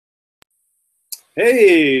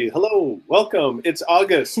Hey, hello, welcome. It's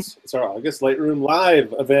August. It's our August Lightroom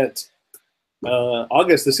Live event.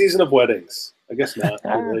 August, the season of weddings. I guess not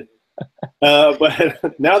really,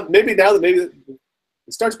 but maybe it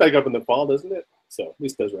starts back up in the fall, doesn't it? So at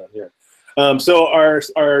least it does around here. So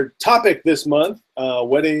our topic this month,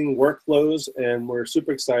 wedding workflows, and we're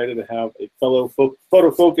super excited to have a fellow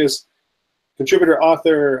photo focus contributor,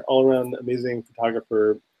 author, all around amazing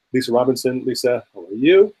photographer, Lisa Robinson. Lisa, how are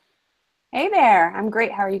you? Hey there, I'm great.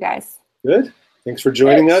 How are you guys? Good. Thanks for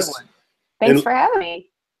joining us. Excellent. Thanks for having me.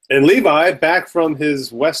 And Levi, back from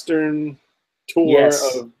his Western tour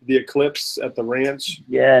Yes. of the eclipse at the ranch.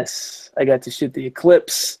 Yes, I got to shoot the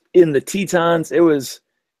eclipse in the Tetons. It was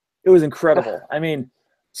incredible. I mean,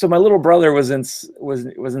 so my little brother was in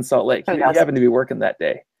Salt Lake. He happened to be working that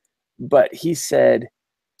day, but he said,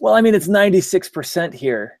 "Well, I mean, it's 96%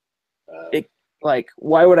 here.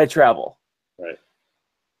 Why would I travel?" Right.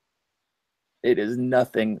 It is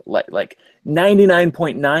nothing like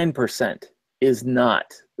 99.9% is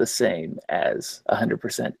not the same as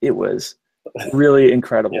 100%. It was really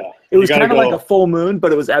incredible. Yeah. It was kind of like a full moon,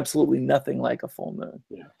 but it was absolutely nothing like a full moon.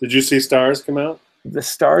 Yeah. Did you see stars come out? The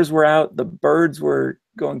stars were out. The birds were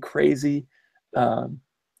going crazy.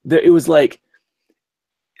 It was like,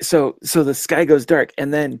 so the sky goes dark,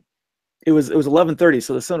 and then it was 11:30,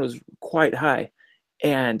 so the sun was quite high,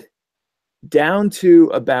 and down to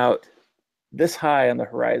about this high on the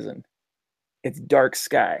horizon, it's dark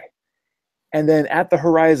sky. And then at the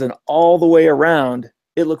horizon, all the way around,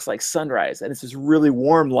 it looks like sunrise, and it's this really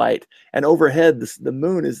warm light. And overhead, the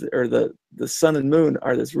moon is, or the sun and moon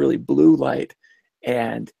are this really blue light,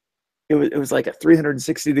 and it was like a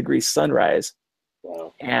 360-degree sunrise.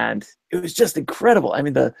 Wow. And it was just incredible. I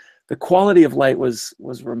mean, the quality of light was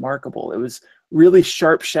remarkable. It was really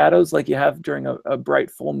sharp shadows like you have during a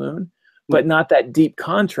bright full moon, but not that deep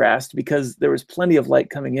contrast because there was plenty of light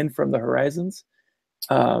coming in from the horizons.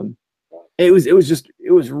 It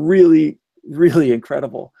was really, really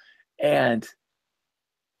incredible. And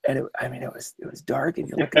it was dark, and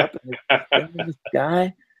you look up and the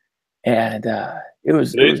sky, and it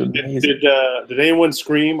was amazing. Did anyone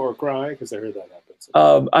scream or cry? Because I heard that happen.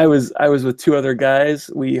 So. I was with two other guys.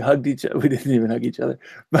 We hugged each other. We didn't even hug each other,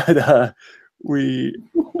 but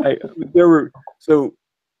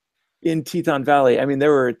in Teton Valley, I mean, there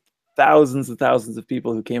were thousands and thousands of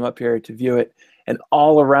people who came up here to view it, and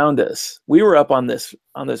all around us, we were up on this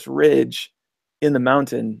ridge in the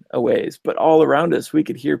mountain a ways, but all around us, we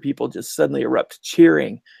could hear people just suddenly erupt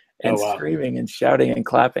cheering and screaming and shouting and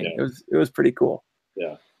clapping. Yeah. It was pretty cool.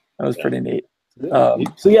 Yeah, that was pretty neat.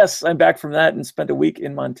 So yes, I'm back from that and spent a week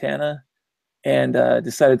in Montana, and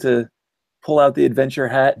decided to pull out the adventure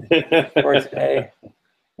hat for today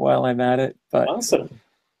while I'm at it. But awesome.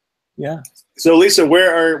 Yeah. So Lisa,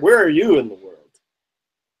 where are you in the world?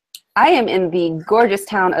 I am in the gorgeous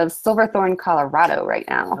town of Silverthorne, Colorado right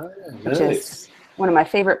now, which is one of my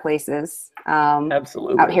favorite places.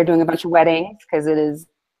 Absolutely. Out here doing a bunch of weddings because it is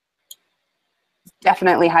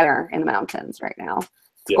definitely higher in the mountains right now.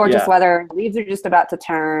 It's gorgeous weather. Leaves are just about to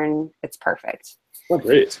turn. It's perfect. Oh,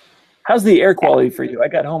 great. How's the air quality for you? I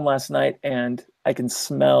got home last night and I can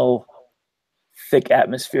smell thick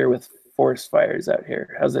atmosphere with forest fires out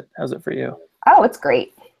here. How's it for you? Oh, it's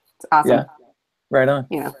great. It's awesome. Yeah. Right on.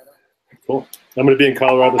 You know. Cool. I'm going to be in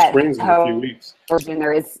Colorado Springs in a few weeks.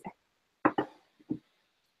 There is.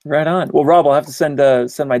 Right on. Well, Rob, I'll have to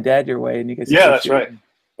send my dad your way, and you guys. Yeah, that's right.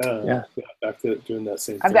 Back to doing that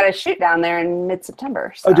same thing. I've got a shoot down there in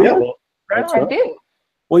mid-September. So. Oh, do you? Well, I do.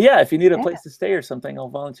 Well, yeah. If you need a place to stay or something, I'll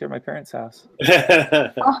volunteer at my parents' house.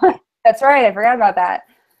 Oh, that's right. I forgot about that.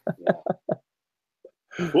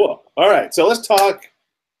 Cool. All right. So let's talk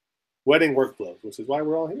wedding workflows, which is why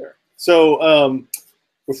we're all here. So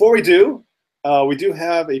before we do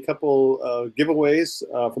have a couple giveaways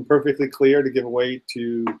from Perfectly Clear to give away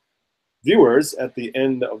to viewers at the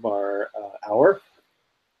end of our hour.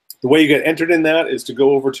 The way you get entered in that is to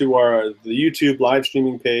go over to the YouTube live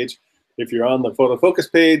streaming page. If you're on the Photo Focus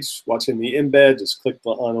page, watching the embed, just click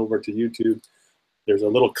on over to YouTube. There's a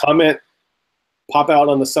little comment pop out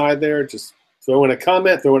on the side there. Just throw in a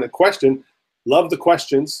comment, throw in a question. Love the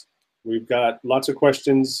questions. We've got lots of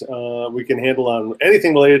questions we can handle on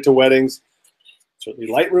anything related to weddings.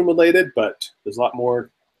 Certainly Lightroom related, but there's a lot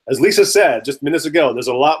more. As Lisa said just minutes ago, there's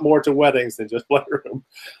a lot more to weddings than just Lightroom.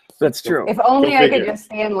 That's true. If only I could just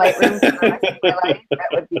stay in Lightroom for the rest of my life, that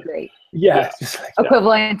would be great. Yeah.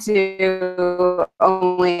 Equivalent to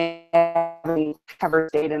only having cover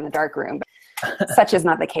stayed in the dark room. But such is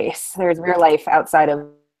not the case. There's real life outside of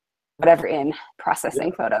whatever in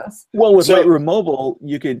processing photos. Well, with So- Lightroom Mobile,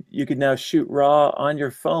 you could now shoot RAW on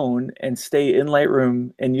your phone and stay in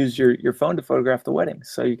Lightroom and use your phone to photograph the wedding.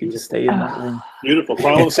 So you can just stay in Lightroom. Beautiful.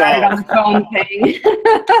 Problem Started on solved. the phone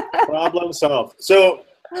thing. Problem solved. So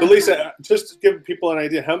Lisa, just to give people an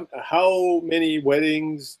idea, how many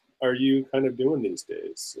weddings are you kind of doing these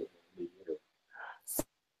days?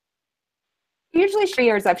 Usually 3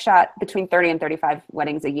 years I've shot between 30 and 35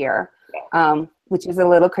 weddings a year, which is a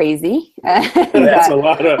little crazy. That's a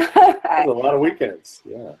lot of weekends.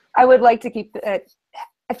 Yeah. I would like to keep it.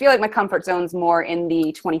 I feel like my comfort zone's more in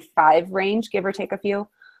the 25 range, give or take a few.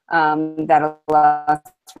 That allows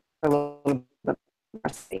for a little bit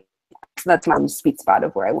more space. So that's my sweet spot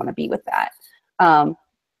of where I want to be with that.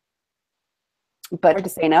 But hard to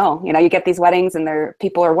say no. You know, you get these weddings and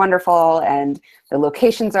people are wonderful and the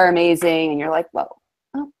locations are amazing and you're like, well,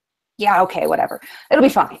 oh, yeah, okay, whatever. It'll be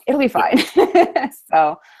fine. It'll be fine.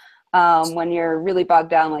 So when you're really bogged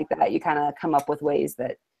down like that, you kind of come up with ways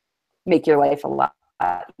that make your life a lot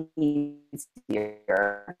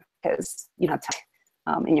easier because you don't have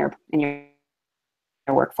time in your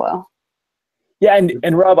workflow. Yeah,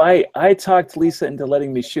 and Rob, I talked Lisa into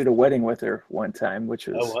letting me shoot a wedding with her one time, which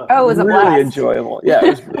was it was a really blast. enjoyable. Yeah, it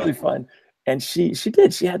was really fun. And she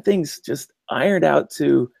did. She had things just ironed out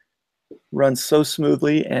to run so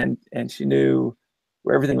smoothly, and she knew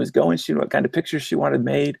where everything was going. She knew what kind of pictures she wanted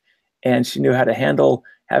made, and she knew how to handle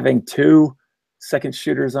having 2 second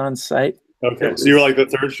shooters on site. Okay, so you were like the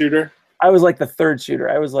third shooter? I was like the third shooter.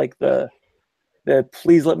 I was like the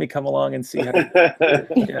please let me come along and see how to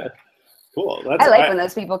yeah. Cool. I like when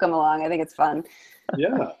those people come along. I think it's fun.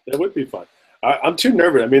 Yeah, that would be fun. I'm too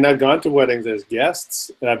nervous. I mean, I've gone to weddings as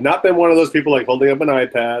guests, and I've not been one of those people like holding up an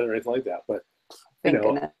iPad or anything like that. But you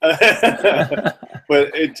know,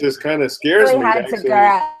 but it just kind of scares me. I had to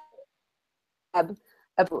grab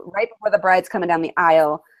right before the bride's coming down the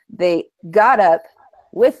aisle. They got up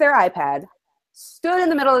with their iPad, stood in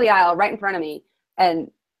the middle of the aisle right in front of me, and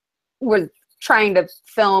were trying to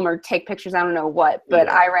film or take pictures, I don't know what, but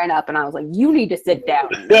I ran up and I was like, you need to sit down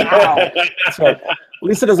now. So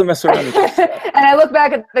Lisa doesn't mess around with this stuff. And I look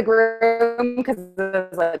back at the groom because it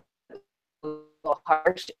was like a little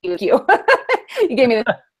harsh. You gave me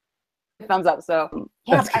the thumbs up. So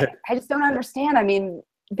yeah, I just don't understand. I mean,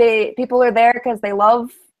 people are there because they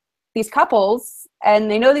love these couples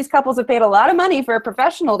and they know these couples have paid a lot of money for a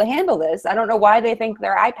professional to handle this. I don't know why they think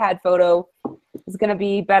their iPad photo is going to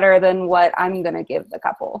be better than what I'm going to give the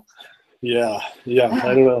couple. Yeah. I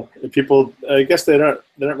don't know. People, I guess they're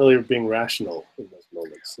not really being rational in those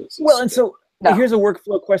moments. Well, and so here's a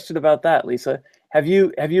workflow question about that, Lisa. Have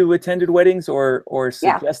you attended weddings or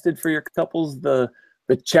suggested for your couples the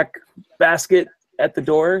check basket at the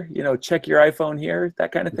door? You know, check your iPhone here,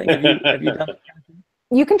 that kind of thing. Have you done that kind of thing?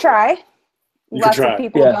 You can try. Lots of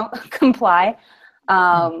people don't comply.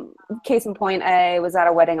 Case in point, I was at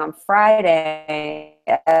a wedding on Friday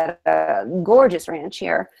at a gorgeous ranch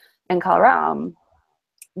here in Colorado.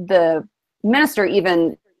 The minister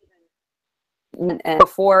even,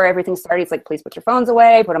 before everything started, he's like, please put your phones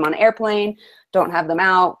away, put them on an airplane, don't have them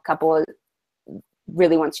out. Couple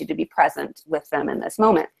really wants you to be present with them in this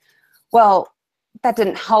moment. Well, that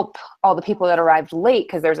didn't help all the people that arrived late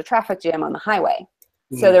because there's a traffic jam on the highway.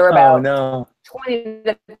 So there were about 20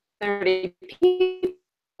 to 30 people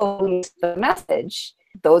who missed the message.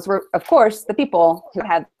 Those were, of course, the people who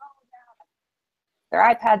had their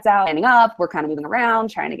iPads out, standing up, we're kind of moving around,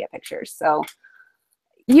 trying to get pictures. So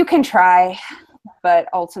you can try, but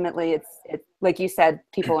ultimately it's like you said,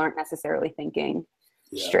 people aren't necessarily thinking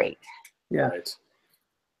straight. Yeah. Right.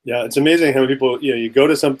 Yeah, it's amazing how people, you go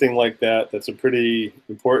to something like that, that's a pretty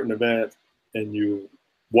important event, and you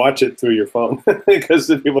watch it through your phone because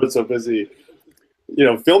the people are so busy,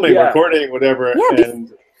 filming, recording, whatever. Yeah,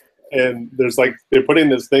 and there's like, they're putting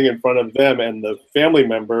this thing in front of them and the family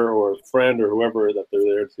member or friend or whoever that they're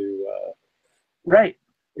there to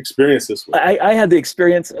experience this with. I had the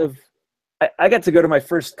experience of, I got to go to my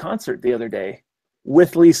first concert the other day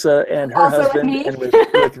with Lisa and her husband and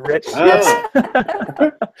with Rich. Oh.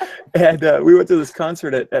 Yes. And we went to this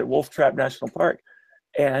concert at Wolf Trap National Park,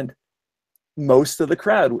 and most of the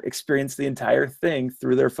crowd experienced the entire thing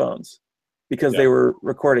through their phones because they were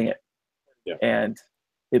recording it. Yeah. And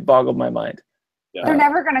it boggled my mind. Yeah. They're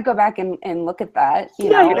never going to go back and look at that.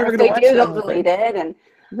 You're never if they do, they'll delete it. And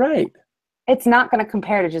right. It's not going to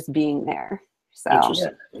compare to just being there. So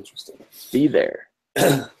Interesting. Be there.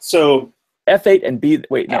 So F8 and B.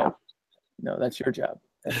 Wait, no, that's your job.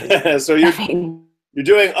 So you're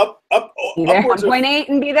doing upwards 1.8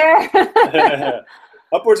 and be there.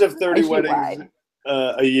 Upwards of 30 weddings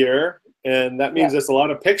a year. and that means it's a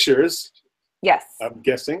lot of pictures. Yes. I'm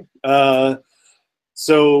guessing.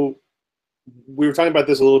 So we were talking about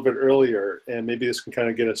this a little bit earlier, and maybe this can kind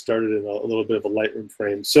of get us started in a little bit of a Lightroom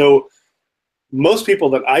frame. So most people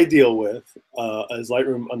that I deal with as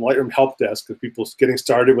Lightroom help desk, of people getting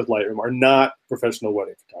started with Lightroom, are not professional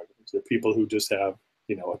wedding photographers. They're people who just have,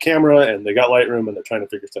 you know, a camera and they got Lightroom and they're trying to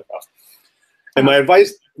figure stuff out. And my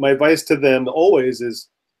advice to them always is,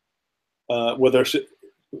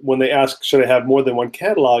 when they ask, should I have more than one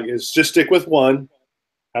catalog, is just stick with one.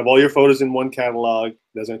 Have all your photos in one catalog.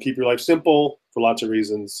 That's going to keep your life simple for lots of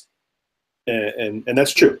reasons. And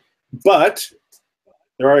that's true. But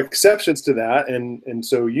there are exceptions to that. And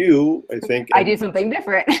so you, I think. I do something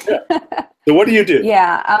different. Yeah. So what do you do?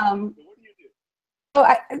 Yeah. So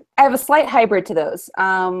I have a slight hybrid to those.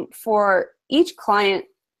 For each client,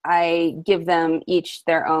 I give them each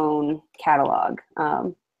their own catalog. Do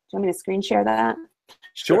you want me to screen share that?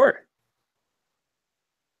 Sure.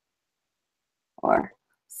 Or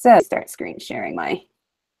so start screen sharing my.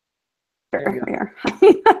 Here.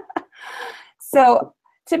 So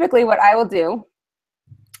typically what I will do,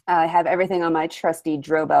 I have everything on my trusty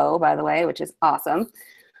Drobo, by the way, which is awesome.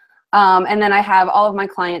 And then I have all of my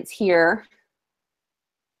clients here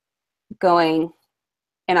going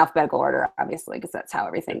in alphabetical order, obviously, because that's how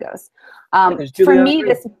everything goes. For me,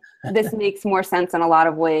 this makes more sense in a lot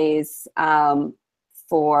of ways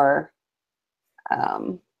for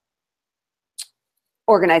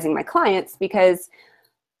organizing my clients, because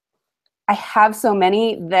I have so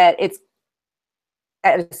many that it's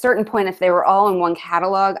at a certain point, if they were all in one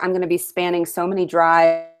catalog, I'm going to be spanning so many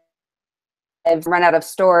drives, run out of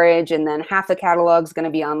storage, and then half the catalog is going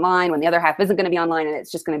to be online when the other half isn't going to be online, and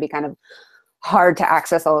it's just going to be kind of hard to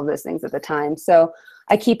access all of those things at the time. So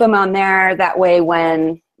I keep them on there. That way,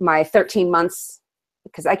 when my 13 months,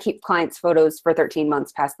 because I keep clients' photos for 13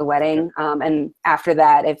 months past the wedding, and after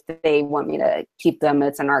that, if they want me to keep them,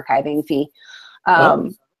 it's an archiving fee.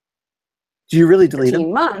 Do you really delete 13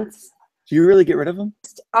 them? months. Do you really get rid of them?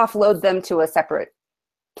 Offload them to a separate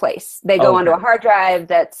place. They go onto a hard drive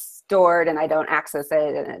that's stored, and I don't access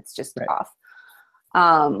it, and it's just off.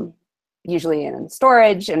 Usually in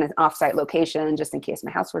storage in an offsite location, just in case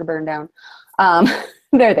my house were to burn down.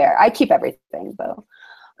 They're there. I keep everything though,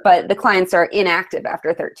 but the clients are inactive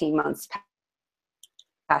after 13 months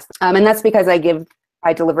past. And that's because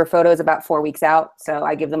I deliver photos about 4 weeks out, so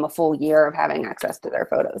I give them a full year of having access to their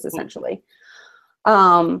photos, essentially.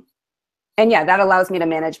 And yeah, that allows me to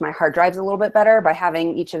manage my hard drives a little bit better by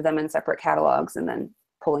having each of them in separate catalogs and then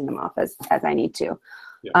pulling them off as I need to.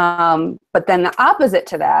 Yeah. But then the opposite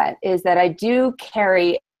to that is that I do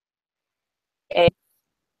carry a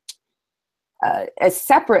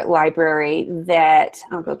separate library that,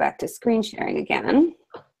 I'll go back to screen sharing again.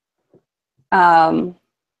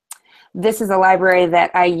 This is a library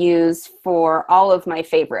that I use for all of my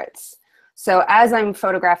favorites. So as I'm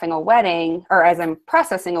photographing a wedding, or as I'm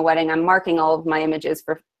processing a wedding, I'm marking all of my images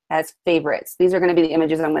as favorites. These are going to be the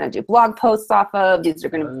images I'm going to do blog posts off of. These are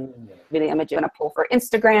going to be the images I'm going to pull for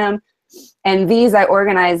Instagram. And these I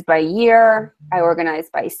organize by year, I organize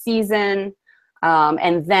by season,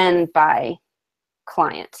 and then by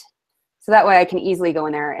client. So that way I can easily go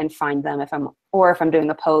in there and find them if I'm doing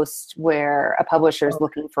a post where a publisher is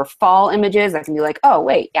looking for fall images, I can be like, oh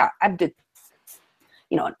wait, yeah, I did,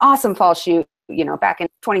 an awesome fall shoot, back in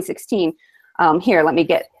 2016. Here, let me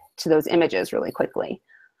get to those images really quickly.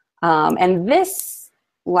 And this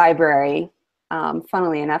library,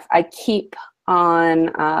 funnily enough, I keep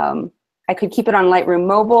on, I could keep it on Lightroom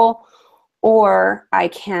Mobile, or I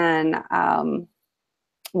can,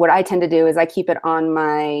 what I tend to do is I keep it on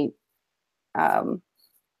my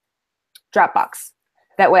Dropbox.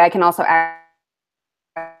 That way I can also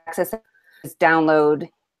access it, download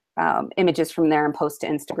images from there and post to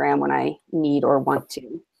Instagram when I need or want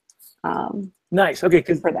to. Nice. Okay.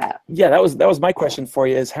 For that. Yeah, that was my question for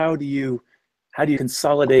you, is how do you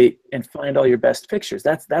consolidate and find all your best pictures?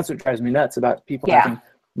 That's what drives me nuts about people having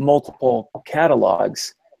multiple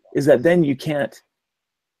catalogs, is that then you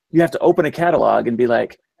have to open a catalog and be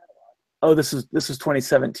like, oh, this was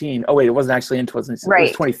 2017. Oh wait, it wasn't actually in 2017. Right.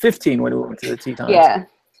 It was 2015 when we went to the Tetons. Yeah.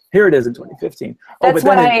 Here it is in 2015. That's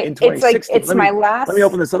but then in 2016, it's my last. Let me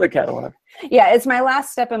open this other catalog. Yeah, it's my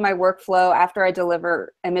last step in my workflow. After I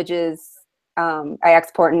deliver images, I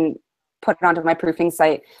export and put it onto my proofing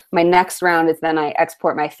site. My next round is then I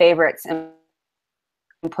export my favorites and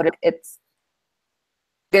put it. It's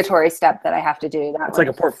a obligatory step that I have to do. It's like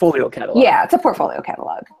a portfolio catalog. Yeah, it's a portfolio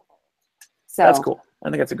catalog. So that's cool. I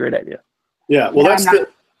think that's a great idea. Yeah, well, I'm not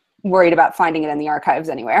worried about finding it in the archives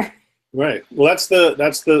anywhere. Right. Well, that's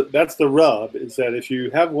the rub, is that if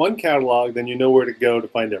you have one catalog, then you know where to go to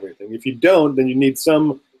find everything. If you don't, then you need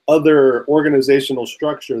some other organizational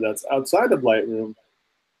structure that's outside of Lightroom.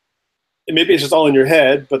 And maybe it's just all in your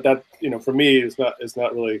head, but that, you know, for me, it's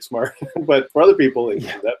not really smart. But for other people, they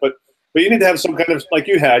can do that. But you need to have some kind of, like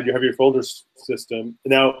you have your folder system.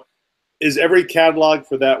 Now, is every catalog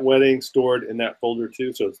for that wedding stored in that folder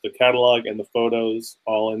too? So it's the catalog and the photos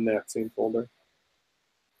all in that same folder?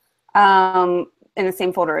 In the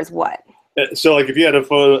same folder as what? So like if you had a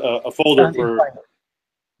folder for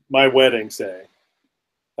my wedding, say,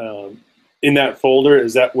 in that folder,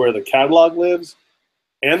 is that where the catalog lives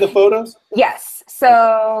and the photos? Yes.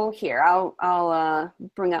 So here, I'll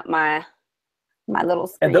bring up my little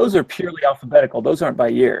screen. And those are purely alphabetical. Those aren't by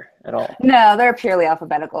year at all. No, they're purely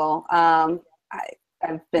alphabetical. I've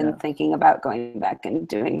been thinking about going back and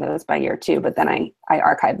doing those by year too, but then I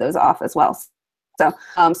archive those off as well.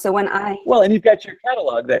 So when and you've got your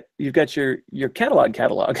catalog your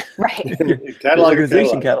catalog right your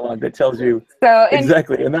organization catalog that tells you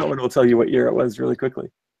exactly, and that one will tell you what year it was really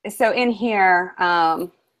quickly. So in here,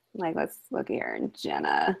 like let's look here in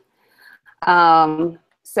Jenna.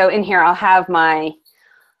 So in here I'll have my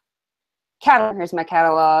catalog. Here's my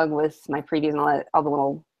catalog with my previews and all the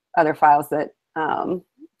little other files that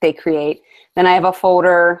they create. Then I have a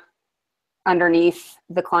folder underneath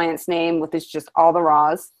the client's name with just all the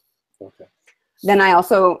raws. Okay. Then I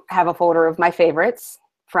also have a folder of my favorites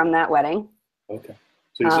from that wedding. Okay.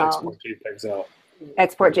 So you just export JPEGs out.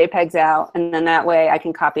 Export JPEGs out, and then that way I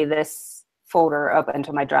can copy this folder up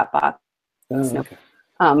into my Dropbox,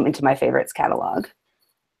 into my favorites catalog.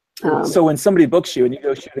 So when somebody books you and you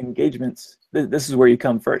go shoot engagements, this is where you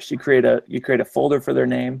come first. You create a folder for their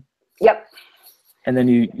name. Yep. And then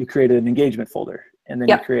you create an engagement folder, and then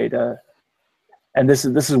you create and this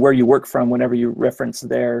is where you work from whenever you reference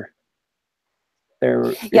their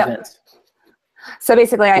events. So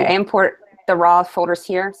basically, I import the raw folders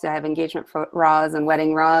here. So I have engagement raws and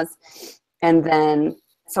wedding raws, and then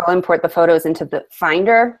so I'll import the photos into the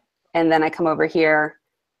Finder, and then I come over here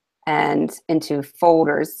and into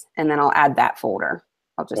folders, and then I'll add that folder.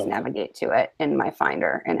 I'll just navigate to it in my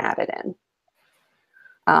Finder and add it in.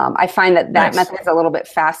 I find that method is a little bit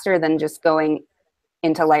faster than just going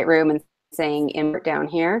into Lightroom and saying import down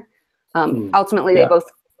here. Ultimately, they both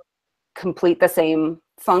complete the same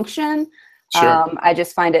function. Sure. I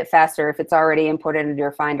just find it faster if it's already imported into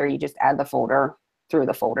your Finder. You just add the folder through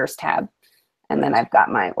the Folders tab, and then I've got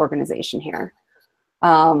my organization here.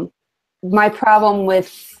 My problem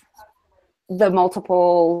with the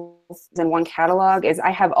multiples in one catalog is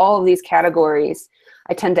I have all of these categories.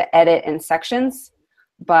 I tend to edit in sections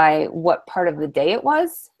by what part of the day it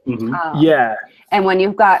was. And when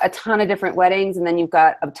you've got a ton of different weddings, and then you've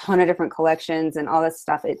got a ton of different collections and all this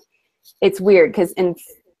stuff, it's weird because in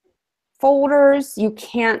folders you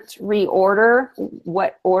can't reorder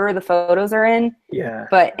what order the photos are in.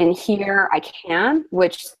 But in here I can,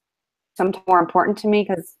 which is sometimes more important to me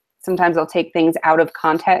because sometimes I'll take things out of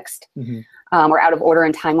context or out of order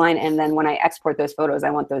and timeline, and then when I export those photos,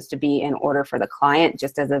 I want those to be in order for the client,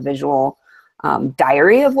 just as a visual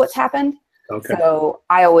diary of what's happened. So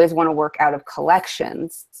I always want to work out of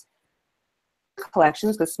collections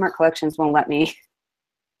because Smart Collections won't let me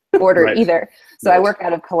order either. So I work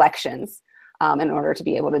out of collections in order to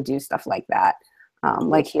be able to do stuff like that.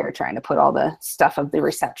 Like here, trying to put all the stuff of the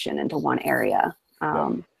reception into one area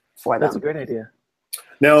for them. That's a great idea.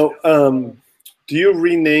 Now, do you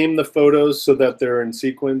rename the photos so that they're in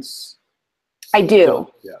sequence? I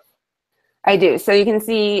do. So, I do. So you can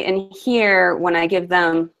see in here when I give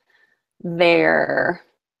them their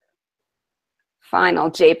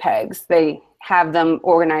final JPEGs, they have them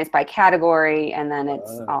organized by category, and then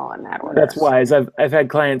it's all in that order. That's wise. I've had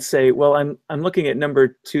clients say, "Well, I'm looking at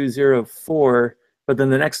number 204, but then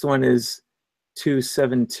the next one is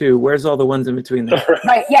 272. Where's all the ones in between there?"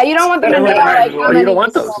 Right. Yeah, you don't want them to know. Like, you don't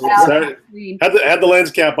want those. Sorry. Had the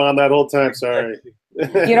lens cap on that whole time. Sorry.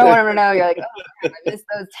 You don't want them to know. You're like, oh, man, I missed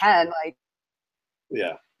those 10. Like,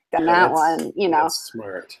 done that one. You know. That's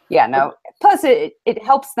smart. Yeah. No. Plus, it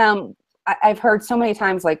helps them. I've heard so many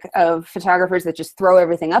times, like, of photographers that just throw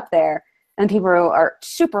everything up there, and people are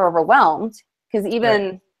super overwhelmed because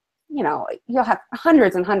even, you know, you'll have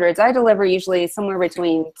hundreds and hundreds. I deliver usually somewhere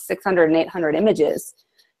between 600 and 800 images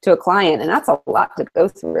to a client, and that's a lot to go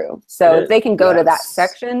through. So if they can go to that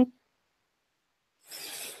section,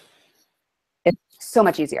 it's so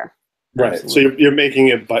much easier. Right. So you're making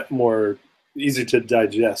it more easy to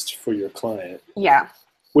digest for your client. Yeah.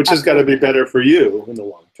 which has got to be better for you in the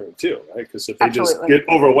long term too, right? Because if they just get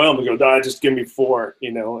overwhelmed and go, "Nah, just give me 4,"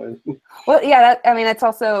 you know. And well, yeah, I mean, it's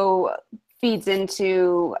also feeds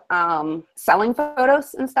into selling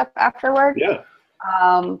photos and stuff afterward. Yeah.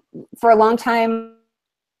 For a long time,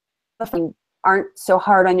 you aren't so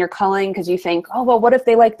hard on your culling because you think, oh, well, what if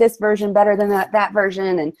they like this version better than that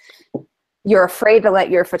version? And you're afraid to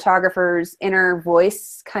let your photographer's inner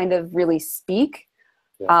voice kind of really speak.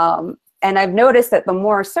 Yeah. And I've noticed that the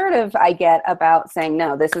more assertive I get about saying,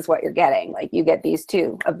 no, this is what you're getting. Like, you get these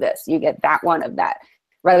 2 of this, you get that 1 of that,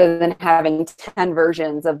 rather than having 10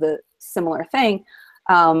 versions of the similar thing,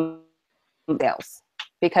 sales.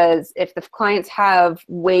 Because if the clients have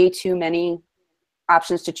way too many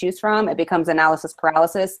options to choose from, it becomes analysis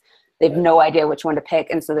paralysis. They have no idea which one to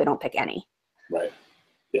pick, and so they don't pick any. Right.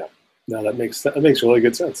 Yeah. No, that makes really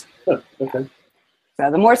good sense. Huh. Okay.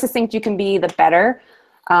 So the more succinct you can be, the better.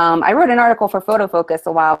 I wrote an article for Photo Focus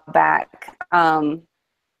a while back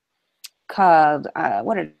called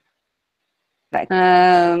what did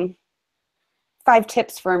I 5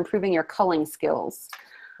 tips for improving your culling skills.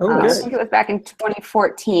 I think it was back in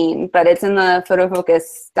 2014, but it's in the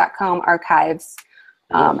photofocus.com archives.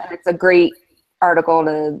 And it's a great article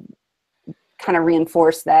to kind of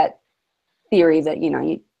reinforce that theory that, you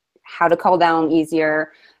know, how to cull down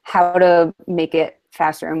easier, how to make it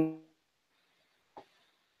faster.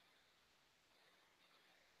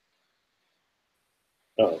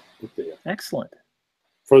 Oh, okay. Excellent.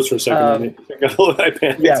 Froze for a second. Yeah, froze right at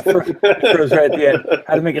the end.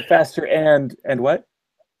 How to make it faster and what?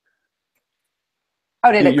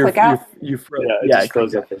 Oh, did it click out? You froze. Yeah, it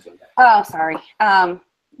froze up for a second. Oh, sorry.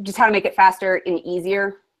 Just how to make it faster and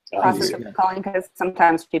easier process of calling, because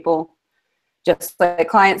sometimes people, just like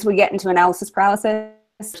clients, we get into analysis paralysis,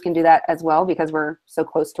 can do that as well because we're so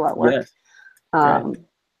close to our work. Yes. Right.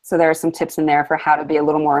 So there are some tips in there for how to be a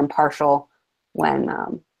little more impartial when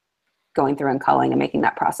going through and culling and making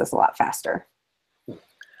that process a lot faster.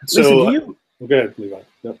 So, Lisa, do you? Go ahead, Levi.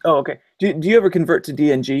 Yep. Oh, okay. Do you ever convert to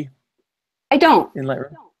DNG? I don't. In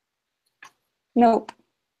Lightroom? Nope,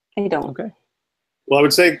 I don't. Okay. Well, I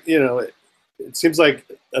would say, you know, it seems like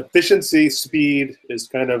efficiency, speed is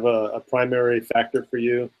kind of a primary factor for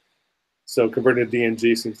you. So converting to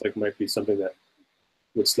DNG seems like might be something that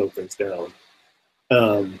would slow things down.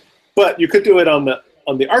 But you could do it on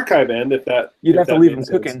the archive end if that. You'd have to leave them sense.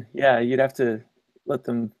 cooking. Yeah, you'd have to let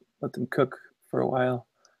them cook for a while.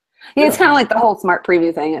 Yeah, it's kind of like the whole smart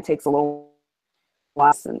preview thing. It takes a little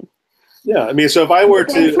while. And yeah, I mean, so if I were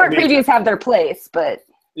to smart previews have their place, but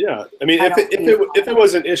yeah, I mean, if it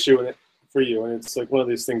was an issue for you, and it's like one of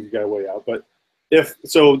these things you got to weigh out, but if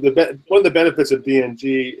so, one of the benefits of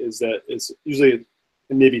DNG is that it's usually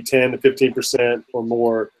maybe 10 to 15% or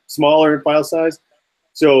more smaller in file size.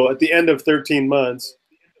 So at the end of 13 months,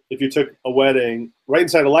 if you took a wedding right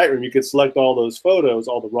inside of Lightroom, you could select all those photos,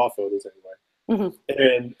 all the raw photos anyway,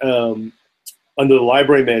 and under the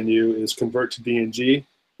library menu is convert to DNG.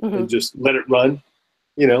 And just let it run,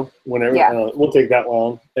 you know, whenever. It won't take that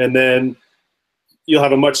long. And then you'll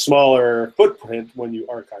have a much smaller footprint when you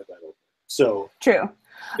archive that over. So true.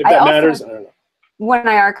 If that matters, I don't know. When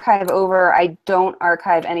I archive over, I don't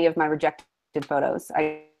archive any of my rejected photos.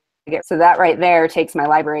 So that right there takes my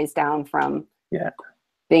libraries down from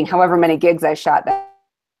being however many gigs I shot there,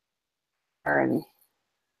 and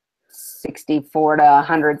 64 to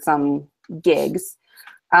 100 some gigs.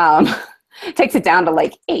 Takes it down to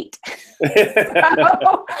like 8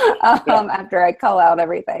 after I cull out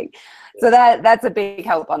everything. So that's a big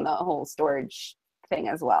help on the whole storage thing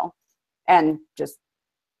as well, and just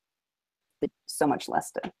so much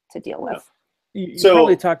less to deal with. You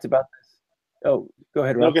probably talked about this. Oh, go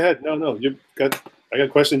ahead, Rob. No, go ahead. No, I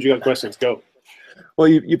got questions. You got questions. Go. Well,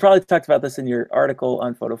 you probably talked about this in your article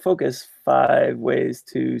on Photo Focus, 5 ways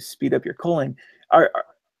to speed up your culling.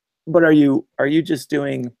 But are you just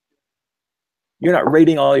doing? You're not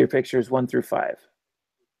rating all your pictures 1 through 5,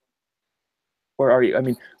 or are you? I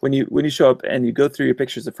mean, when you show up and you go through your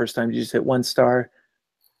pictures the first time, you just hit 1 star.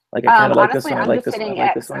 Like I kind of like this one. I like this one. I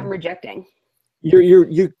like this one. I'm rejecting. You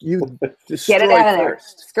destroy get it out of there.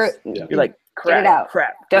 First. Screw. You're like crap, get it out.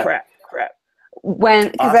 crap.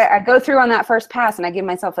 Because I go through on that first pass and I give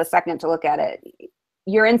myself a second to look at it.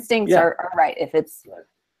 Your instincts are right. If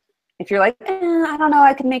you're like, I don't know,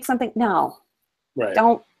 I can make something. No,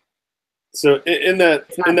 don't. So in that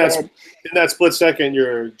split second,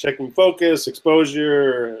 you're checking focus,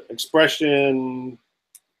 exposure, expression.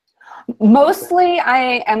 Mostly,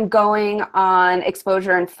 I am going on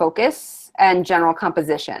exposure and focus and general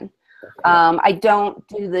composition. Okay. I don't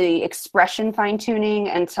do the expression fine tuning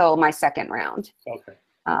until my second round. Okay.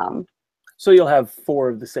 So you'll have 4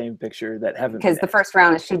 of the same picture that haven't because been the first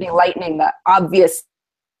round should be lightening the obvious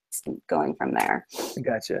going from there. edited.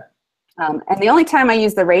 Gotcha. And the only time I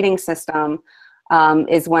use the rating system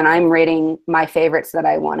is when I'm rating my favorites that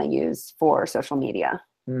I want to use for social media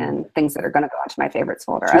and things that are going to go into my favorites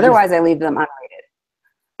folder. So Otherwise, I leave them unrated.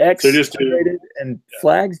 X So just unrated and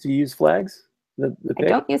flags. Do you use flags? The I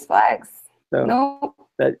don't use flags. So No.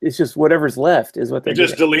 that it's just whatever's left is what they You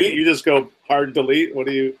just delete. You just go hard delete. What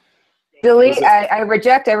do you Delete. I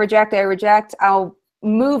reject. I reject. I reject. I'll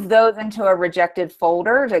move those into a rejected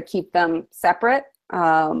folder to keep them separate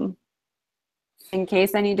in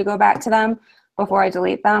case I need to go back to them before I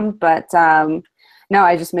delete them. But no,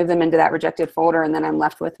 I just move them into that rejected folder, and then I'm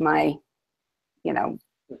left with my, you know,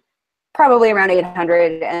 probably around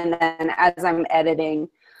 800. And then as I'm editing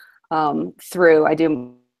through,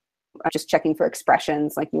 I'm just checking for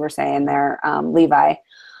expressions, like you were saying there, Levi.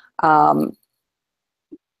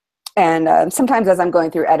 And sometimes as I'm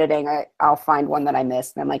going through editing, I'll find one that I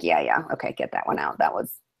missed. And I'm like, yeah, okay, get that one out. I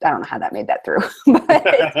don't know how that made that through. But,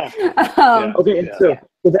 okay, and so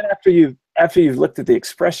then after you've looked at the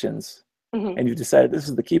expressions and you've decided this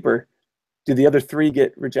is the keeper, do the other 3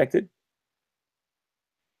 get rejected?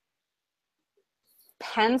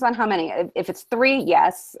 Depends on how many. If it's 3,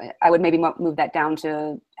 yes, I would maybe move that down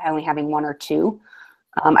to only having 1 or 2.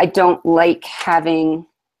 I don't like having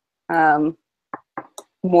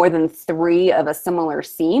more than 3 of a similar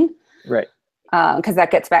scene. Right. Because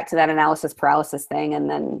that gets back to that analysis paralysis thing. And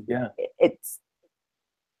then it's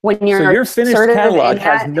when you're. So your finished catalog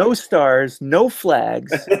has no stars, no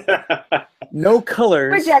flags, no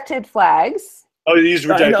colors. Rejected flags. Oh, you use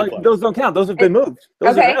rejected flags. Those don't count. Those have been moved.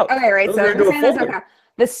 Those okay, are out. Okay, right. Those So are those don't count.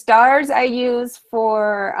 The stars I use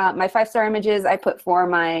for my 5-star images, I put for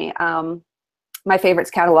my my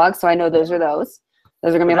favorites catalog. So I know those are those.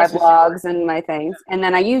 Those are going to be my blogs and my things. And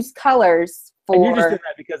then I use colors for... And you're just doing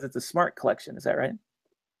that because it's a smart collection. Is that right?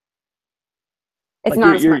 It's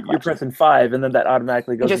not a smart You're collection. pressing 5, and then that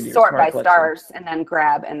automatically goes into just your sort by smart collection. stars and then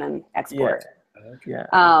grab and then export. Yeah.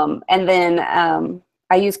 And then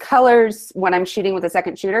I use colors when I'm shooting with a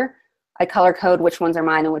second shooter. I color code which ones are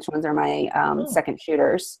mine and which ones are my second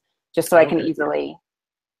shooters, just so I can easily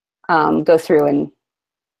go through and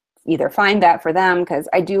either find that for them, because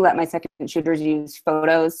I do let my second shooters use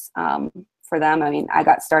photos for them. I mean, I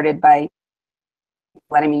got started by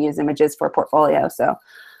letting me use images for portfolio. So,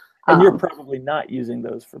 and you're probably not using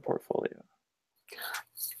those for portfolio.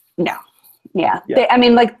 No. Yeah. I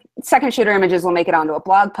mean, like second shooter images will make it onto a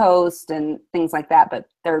blog post and things like that, but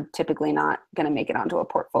they're typically not going to make it onto a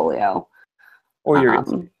portfolio. Or your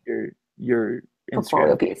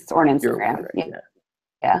portfolio Instagram piece or an Instagram. Right,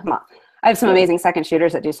 yeah. I have some amazing second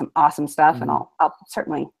shooters that do some awesome stuff, and I'll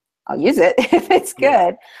certainly use it if it's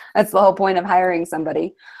good. That's the whole point of hiring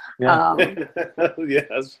somebody. Yeah.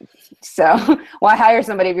 Yes. So why hire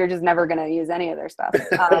somebody if you're just never going to use any of their stuff?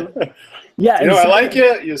 Yeah. You know, I like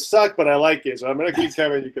it. You suck, but I like it. So I'm going to keep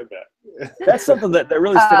having you come back. That's something that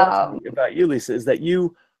really stood out to me about you, Lisa, is that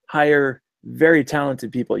you hire very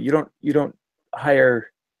talented people. You don't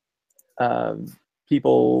hire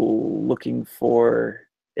people looking for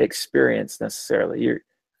experience necessarily.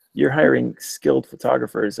 You're hiring skilled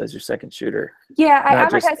photographers as your second shooter. Yeah, I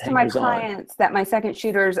advertise to my clients that my second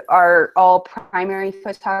shooters are all primary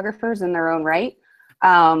photographers in their own right.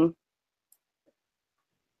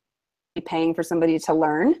 Paying for somebody to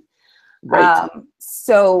learn. Right.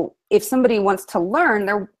 So if somebody wants to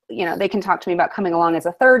learn, they can talk to me about coming along as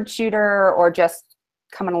a third shooter or just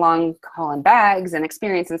coming along hauling bags and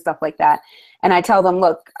experience and stuff like that. And I tell them,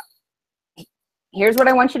 look, here's what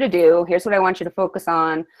I want you to do. Here's what I want you to focus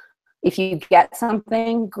on. If you get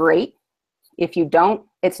something, great. If you don't,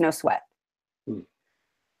 it's no sweat.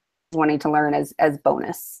 Wanting to learn as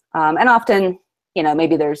bonus. And often,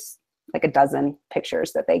 maybe there's like a dozen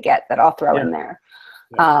pictures that they get that I'll throw in there.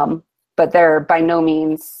 But they're by no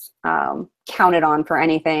means counted on for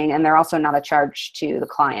anything. And they're also not a charge to the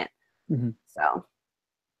client. So.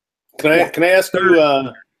 Can I ask you?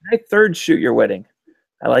 I third shoot your wedding.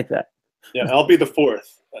 I like that. Yeah, I'll be the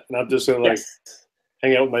 4th, and I'm just gonna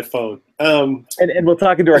hang out with my phone. And we'll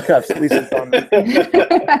talk into our cuffs. At least it's on.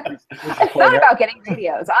 I thought about getting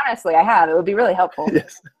videos. Honestly, I have. It would be really helpful.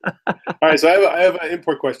 Yes. All right, so I have an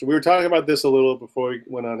import question. We were talking about this a little before we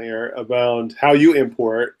went on air about how you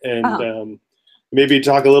import, and maybe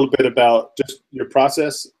talk a little bit about just your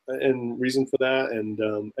process and reason for that,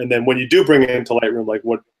 and then when you do bring it into Lightroom, like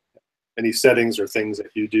any settings or things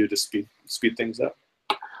that you do to speed things up.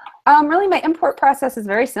 Really, my import process is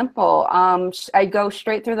very simple. I go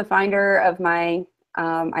straight through the Finder of my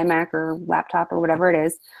iMac or laptop or whatever it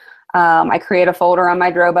is. I create a folder on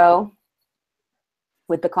my Drobo.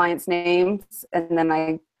 with the client's names, and then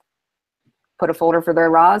I put a folder for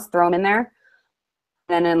their raws, throw them in there.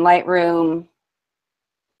 Then in Lightroom,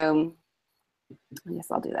 I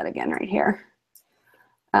guess I'll do that again right here.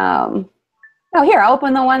 Oh, here, I'll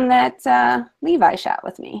open the one that Levi shot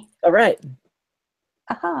with me. All right.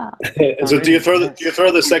 Aha. And so do you throw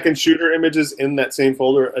the second shooter images in that same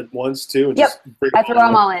folder at once too? And Yep, just bring I throw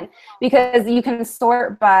them all in because you can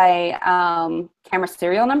sort by camera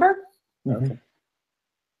serial number. Okay.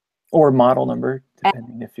 Or model number,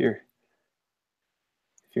 depending if you're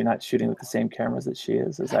not shooting with the same cameras that she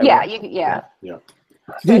is. As I Yeah, was. yeah. So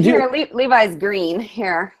Did here, Levi's green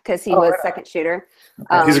here because he was second shooter.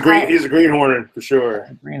 He's a greenhorn for sure.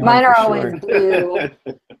 Mine are always blue.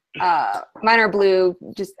 Mine are blue.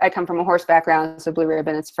 Just I come from a horse background, so blue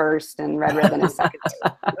ribbon is first and red ribbon is second.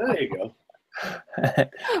 There you go.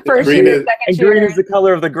 First green shooter, is, second and shooter. Green is the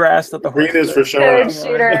color of the grass that the horse green is for showing third up.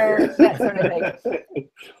 shooter, that sort of thing.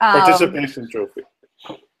 Participation trophy.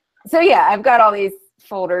 So yeah, I've got all these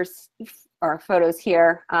folders or photos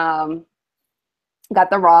here. Got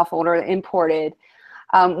the raw folder imported.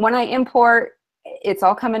 When I import, it's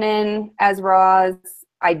all coming in as raws.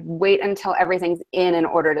 I wait until everything's in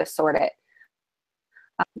order to sort it.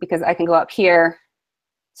 Because I can go up here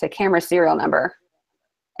to camera serial number,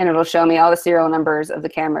 and it'll show me all the serial numbers of the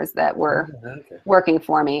cameras that were working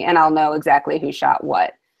for me, and I'll know exactly who shot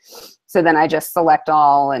what. So then I just select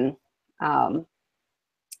all and,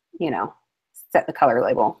 you know, set the color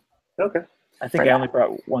label. Okay. I think I only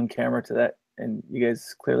brought one camera to that, and you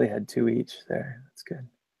guys clearly had two each there. That's good.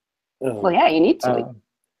 Well, yeah, you need to.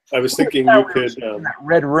 I was thinking you could. That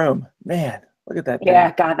red room, man. Look at that. Yeah,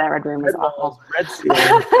 thing. God, that red room is awful. Red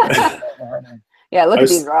ceiling. Yeah, look at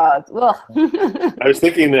these rods. I was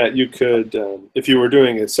thinking that you could, if you were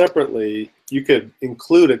doing it separately, you could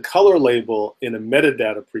include a color label in a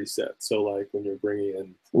metadata preset. So like when you're bringing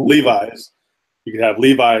in Levi's, you could have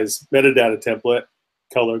Levi's metadata template,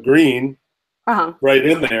 color green, right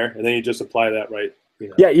in there, and then you just apply that right. You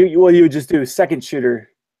know. Yeah, you would just do second shooter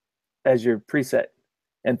as your preset,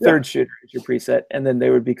 and third shooter as your preset, and then they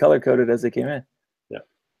would be color coded as they came in. Yeah,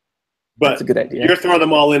 but that's a good idea. You're throwing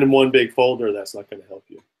them all in one big folder. That's not going to help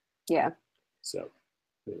you. Yeah. So.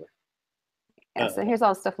 Anyway. Yeah. So here's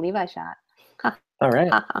all the stuff Levi shot. All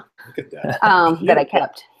right. Look at that. That I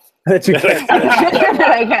kept. That you kept.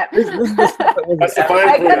 That I kept. That's the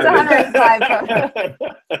I kept 105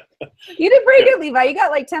 photos. You did pretty good, Levi. You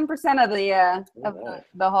got like 10% of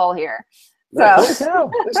the haul here. So nice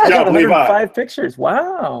job, Levi. 5 pictures.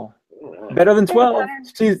 Wow. Better than 12.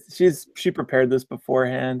 She prepared this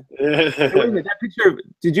beforehand. Hey, wait a minute, that picture.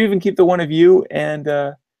 Did you even keep the one of you? And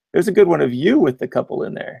there's a good one of you with the couple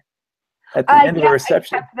in there at the end of the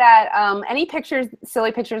reception. I kept that. Any pictures,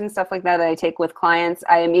 silly pictures and stuff like that I take with clients,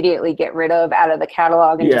 I immediately get rid of out of the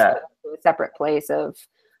catalog and just put it to a separate place of.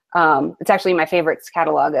 It's actually my favorites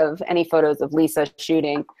catalog of any photos of Lisa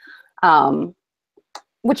shooting,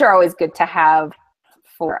 which are always good to have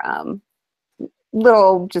for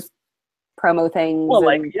little just promo things. Well,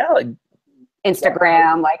 like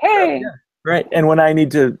Instagram, like hey. Yeah. Right, and when I need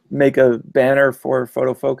to make a banner for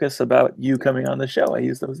Photo Focus about you coming on the show, I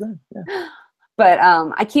use those then. Yeah. But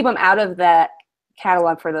I keep them out of that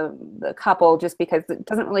catalog for the couple just because it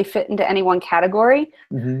doesn't really fit into any one category.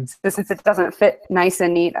 So since it doesn't fit nice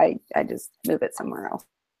and neat, I just move it somewhere else.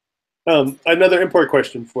 Another import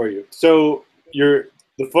question for you. So the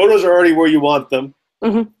photos are already where you want them.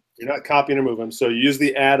 You're not copying or moving them. So you use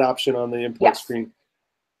the add option on the import screen.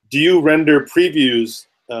 Do you render previews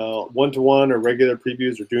one-to-one or regular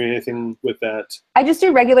previews or doing anything with that? I just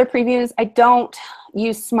do regular previews. I don't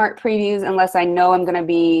use smart previews unless I know I'm going to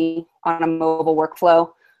be on a mobile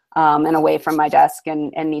workflow and away from my desk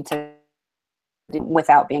and need to do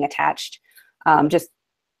without being attached. Just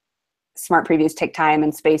smart previews take time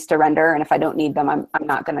and space to render, and if I don't need them, I'm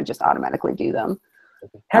not going to just automatically do them.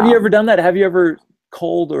 Have you ever done that? Have you ever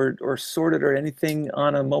culled or sorted or anything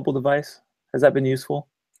on a mobile device? Has that been useful?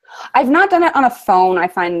 I've not done it on a phone. I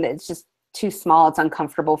find it's just too small. It's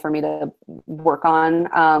uncomfortable for me to work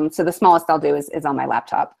on. So the smallest I'll do is on my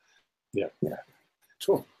laptop. Yeah.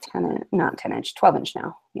 Cool. Not 10 inch, 12 inch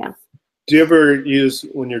now. Yeah. Do you ever use,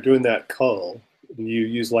 when you're doing that cull, you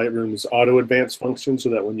use Lightroom's auto advance function so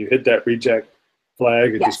that when you hit that reject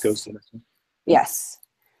flag, it just goes to the next one? Yes.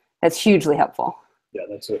 That's hugely helpful. Yeah,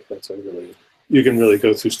 that's a really, you can really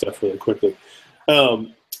go through stuff really quickly.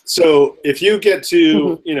 So if you get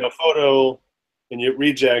to, photo and you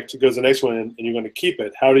reject, it goes to the next one and you're going to keep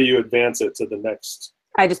it, how do you advance it to the next?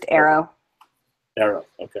 I just arrow. Arrow,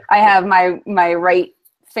 okay. I have my right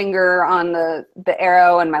finger on the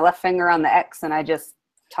arrow and my left finger on the X, and I just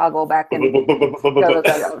toggle back and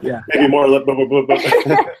go. Yeah. Maybe more.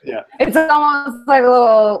 Yeah. It's almost like a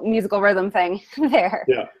little musical rhythm thing there.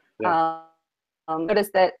 Yeah. Yeah. Notice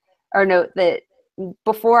that, or note that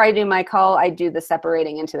before I do my cull, I do the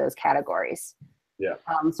separating into those categories. Yeah.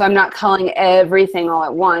 So I'm not culling everything all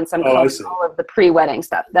at once. I'm culling all of the pre-wedding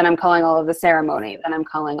stuff. Then I'm culling all of the ceremony. Then I'm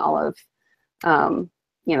culling all of,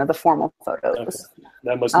 you know, the formal photos. Okay.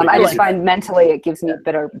 That must I just find mentally it gives me a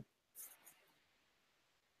bit of,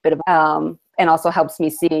 and also helps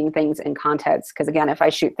me seeing things in context. Because again, if I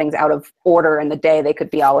shoot things out of order in the day, they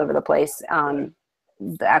could be all over the place on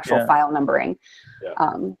the actual file numbering.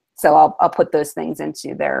 Yeah. So I'll put those things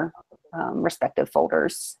into their respective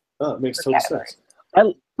folders. Oh, it makes total sense.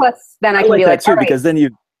 Plus, then I can like be that like, too, all right, because then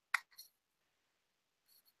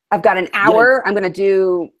I've got an hour. I'm going to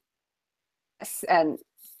do, and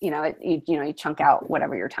you chunk out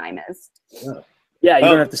whatever your time is. Yeah, you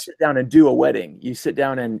don't have to sit down and do a wedding. You sit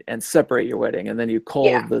down and separate your wedding, and then you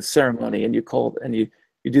cull the ceremony, and you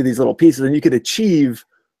do these little pieces, and you could achieve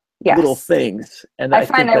little things. And I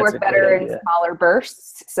find I work better in smaller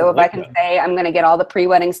bursts. So if I can say I'm going to get all the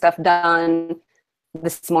pre-wedding stuff done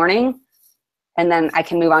this morning, and then I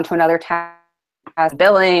can move on to another task,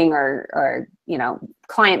 billing or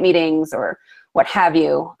client meetings or what have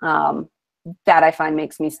you. That I find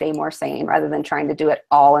makes me stay more sane rather than trying to do it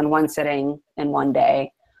all in one sitting in one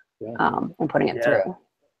day, and putting it through.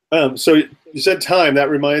 So you said time. That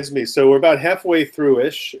reminds me. So we're about halfway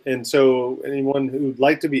through-ish, and so anyone who'd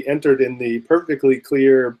like to be entered in the Perfectly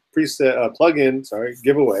Clear preset plugin,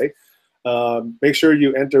 giveaway, make sure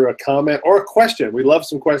you enter a comment or a question. We love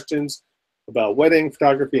some questions about wedding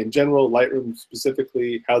photography in general, Lightroom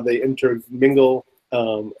specifically, how they intermingle,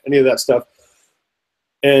 any of that stuff,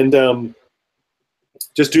 and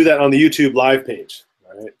just do that on the YouTube live page,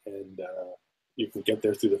 right? And you can get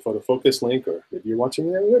there through the photo focus link, or maybe you're watching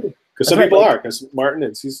it already. Because some people are, because Martin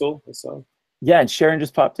and Cecil, I saw. Yeah, and Sharon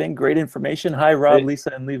just popped in. Great information. Hi, Rob,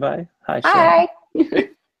 Lisa, and Levi. Hi, Sharon. Hi.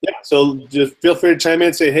 Yeah, so just feel free to chime in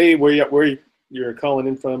and say, hey, where you're calling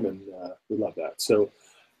in from, and we love that. So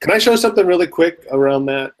can I show something really quick around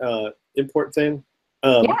that import thing?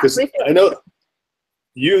 Because I know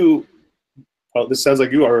you, this sounds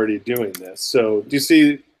like you are already doing this. So do you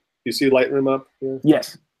see Lightroom up here?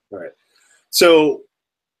 Yes. All right. So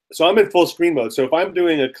I'm in full screen mode. So if I'm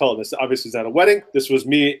doing a cull, this obviously is at a wedding. This was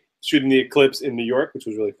me shooting the eclipse in New York, which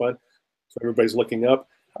was really fun. So everybody's looking up.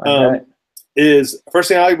 Is first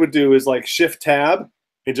thing I would do is like Shift Tab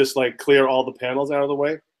and just like clear all the panels out of the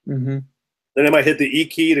way. Mm-hmm. Then I might hit the E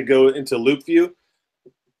key to go into loop view.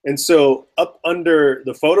 And so up under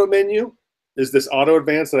the photo menu is this auto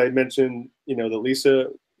advance that I mentioned, that Lisa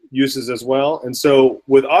uses as well. And so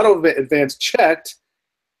with auto advance checked,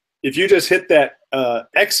 if you just hit that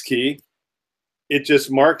X key, it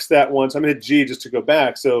just marks that one. So I'm gonna hit G just to go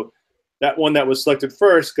back. So that one that was selected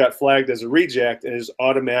first got flagged as a reject and has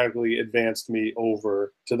automatically advanced me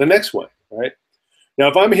over to the next one, right? Now,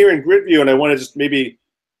 if I'm here in grid view and I want to just maybe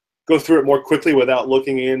go through it more quickly without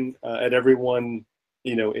looking in at everyone,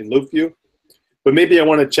 in loop view, but maybe I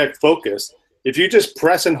want to check focus. If you just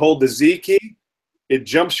press and hold the Z key, it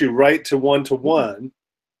jumps you right to one-to-one.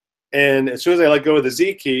 And as soon as I let go of the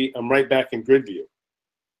Z key, I'm right back in grid view.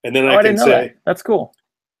 And then I can say, that's cool.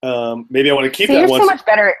 Maybe I want to keep that you're one. So much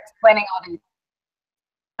better at explaining all these.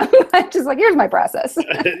 I'm just like, here's my process.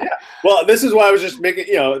 Yeah. Well, this is why I was just making,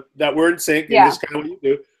 that we're in sync, and this is kind of what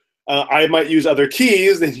you do. I might use other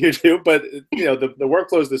keys than you do, but the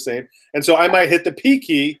workflow is the same. And so I might hit the P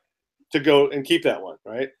key to go and keep that one,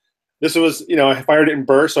 right? This was, I fired it in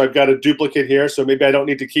burst, so I've got a duplicate here, so maybe I don't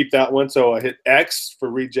need to keep that one. So I hit X for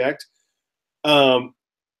reject.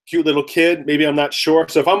 Cute little kid, maybe I'm not sure.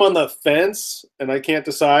 So if I'm on the fence and I can't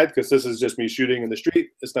decide, because this is just me shooting in the street,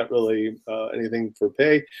 it's not really anything for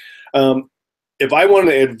pay. If I want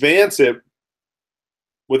to advance it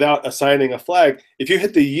without assigning a flag, if you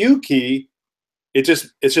hit the U key, it's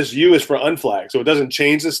just U is for unflag. So it doesn't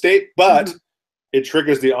change the state, but it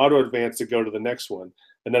triggers the auto advance to go to the next one.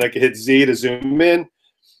 And then I can hit Z to zoom in.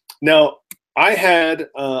 Now, I had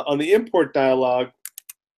on the import dialog,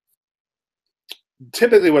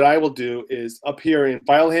 typically what I will do is up here in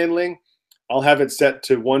file handling, I'll have it set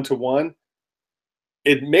to one-to-one.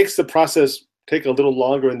 It makes the process take a little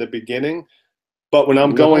longer in the beginning, but when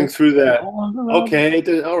I'm going through that,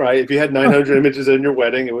 okay, all right, if you had 900 images in your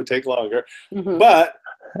wedding, it would take longer. But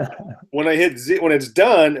when I hit Z, when it's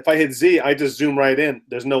done, if I hit Z, I just zoom right in.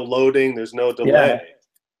 There's no loading, there's no delay,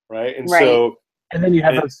 right? And so, and then you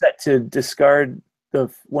have those set to discard the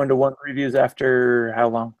one-to-one previews after how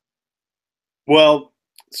long? Well,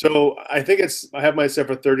 So I think I have mine set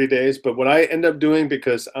for 30 days, but what I end up doing,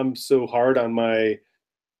 because I'm so hard on my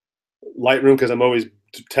Lightroom, because I'm always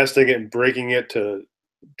testing it and breaking it to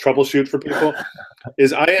troubleshoot for people,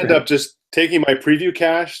 is I end up just taking my preview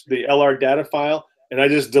cache, the LR data file, and I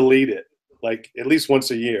just delete it like at least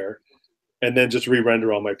once a year, and then just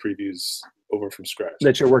re-render all my previews over from scratch.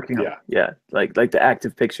 That you're working on. Yeah. Like the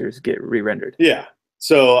active pictures get re-rendered. Yeah.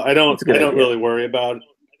 So I don't idea. really worry about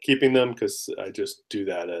keeping them, because I just do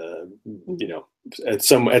that, you know, at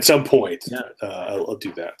some point, I'll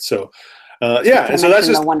do that. So, yeah, and so that's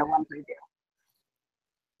just the one-to-one preview.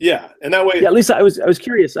 Yeah, and that way. Yeah, Lisa, I was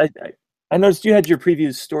curious. I noticed you had your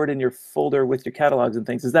previews stored in your folder with your catalogs and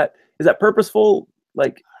things. Is that purposeful?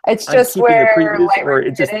 Like, it's just where Lightroom, or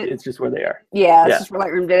it's just where they are. Yeah, it's just where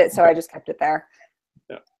Lightroom did it, so I just kept it there.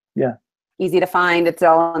 Yeah. Easy to find. It's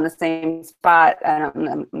all in the same spot.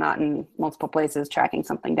 I'm not in multiple places tracking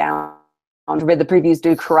something down. The previews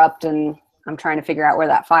do corrupt, and I'm trying to figure out where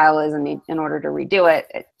that file is, and in order to redo it,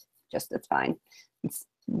 it's fine. It's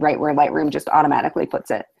right where Lightroom just automatically puts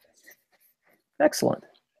it. Excellent.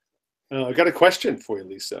 I got a question for you,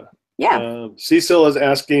 Lisa. Yeah. Cecil is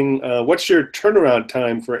asking, what's your turnaround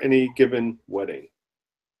time for any given wedding?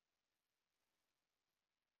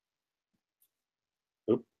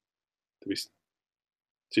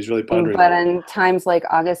 She's really pondering. But in times like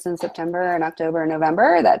August and September and October and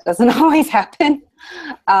November, that doesn't always happen.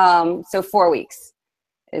 So 4 weeks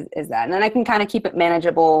is that. And then I can kind of keep it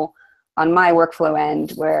manageable on my workflow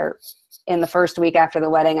end, where in the first week after the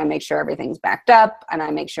wedding, I make sure everything's backed up and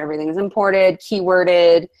I make sure everything's imported,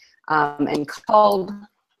 keyworded, and called.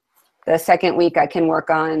 The second week I can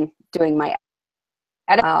work on doing my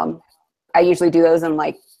edit. I usually do those in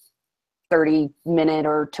like 30-minute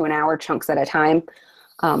or to an hour chunks at a time.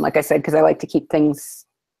 Like I said, because I like to keep things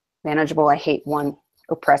manageable. I hate one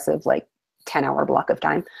oppressive, like 10-hour block of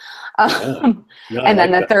time. And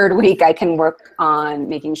then the third week I can work on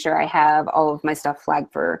making sure I have all of my stuff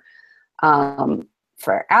flagged for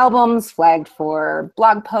albums, flagged for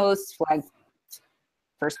blog posts, flagged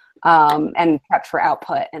for, and prepped for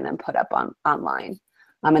output and then put up online.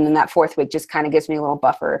 And then that fourth week just kind of gives me a little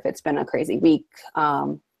buffer if it's been a crazy week.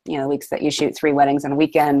 You know, weeks that you shoot 3 weddings in a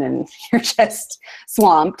weekend and you're just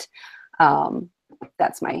swamped.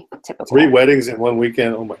 That's my typical. 3 weddings in one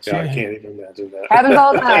weekend. Oh my God, I can't even imagine that. Happens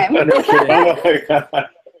all the time. Oh my God.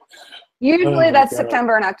 Usually that's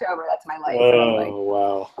September and October. That's my life. Oh,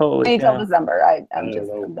 wow. Holy until December. I'm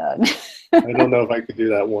done. I don't know if I could do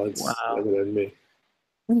that once. Wow. Other than me.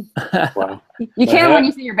 Wow. You can when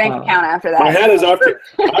you see your bank account after that. My hat is off.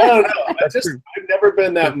 I don't know. I've never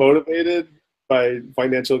been that motivated by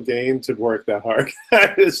financial gain to work that hard.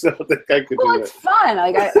 I just don't think I could do it. It's fun.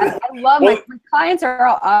 Like I love my clients are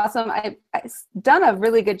all awesome. I've done a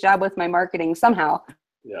really good job with my marketing somehow.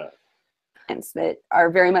 Yeah. That are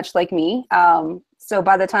very much like me. So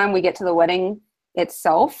by the time we get to the wedding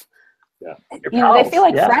itself, they feel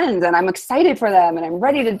like friends, and I'm excited for them, and I'm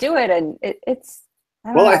ready to do it. And it's.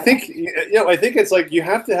 I think it's like you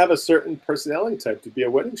have to have a certain personality type to be a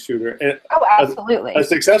wedding shooter, and absolutely a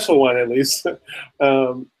successful one at least.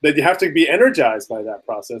 That you have to be energized by that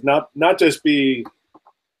process, not just be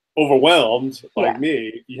overwhelmed like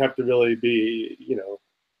me. You have to really be,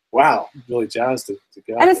 wow, really jazzed to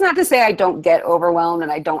go. And it's not to say I don't get overwhelmed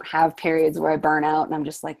and I don't have periods where I burn out and I'm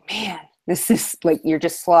just like, man, this is like you're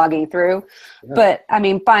just slogging through. Yeah. But I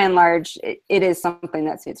mean, by and large, it is something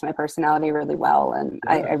that suits my personality really well, and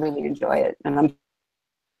I really enjoy it. And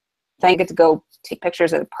I get to go take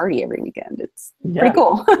pictures at a party every weekend. It's pretty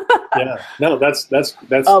cool. Yeah, no, that's great.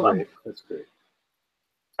 That's great.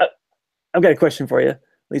 I've got a question for you,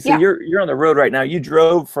 Lisa. Yeah. You're on the road right now. You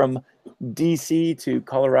drove from DC to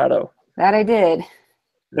Colorado. That I did.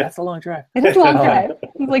 That's a long drive. It is a long drive.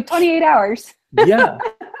 It's like 28 hours. Yeah.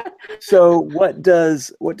 So what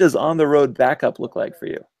does on the road backup look like for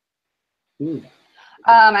you?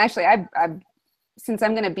 Actually, I've since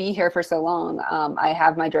I'm going to be here for so long, I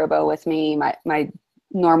have my Drobo with me, my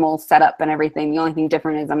normal setup and everything. The only thing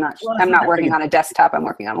different is I'm not working on a desktop. I'm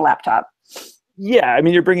working on a laptop. Yeah, I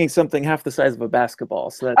mean, you're bringing something half the size of a basketball.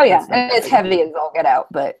 So that's, and it's heavy as all get out,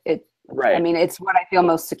 but I mean, it's what I feel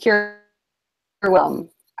most secure. Well,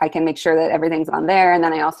 I can make sure that everything's on there, and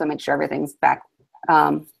then I also make sure everything's backed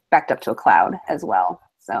up to a cloud as well.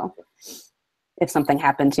 So if something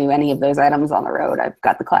happened to any of those items on the road, I've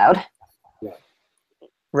got the cloud. Yeah.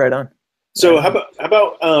 Right on. So how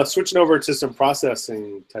about switching over to some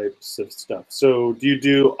processing types of stuff? So do you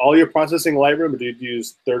do all your processing Lightroom, or do you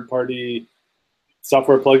use third-party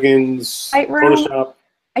software plugins, Lightroom, Photoshop?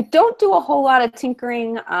 I don't do a whole lot of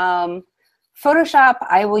tinkering. Photoshop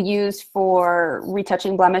I will use for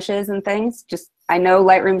retouching blemishes and things. Just, I know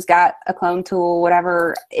Lightroom's got a clone tool,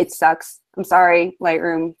 whatever. It sucks. I'm sorry,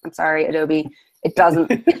 Lightroom. I'm sorry, Adobe. It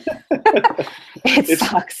doesn't. It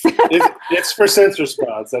sucks. It's for sensor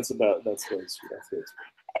spots. That's what it's.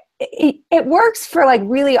 It works for like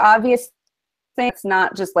really obvious things. It's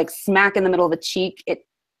not just like smack in the middle of the cheek.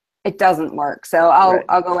 It doesn't work. So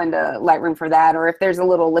I'll go into Lightroom for that. Or if there's a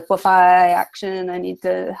little liquefy action I need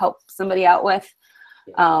to help somebody out with,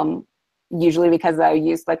 usually because I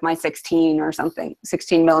used like my 16 or something,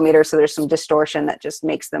 16 millimeters. So there's some distortion that just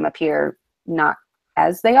makes them appear not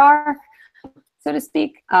as they are, so to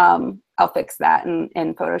speak. I'll fix that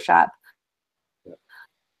in Photoshop.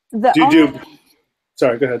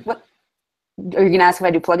 Sorry, go ahead. What, are you going to ask if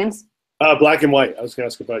I do plugins? Black and white. I was going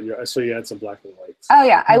to ask about I saw you had some black and white. Oh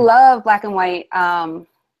yeah, I love black and white,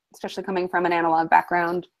 especially coming from an analog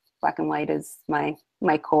background. Black and white is my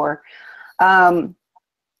core. I'm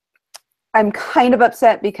kind of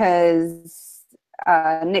upset because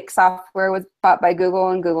Nik software was bought by Google,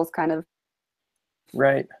 and Google's kind of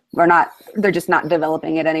they're just not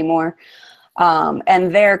developing it anymore.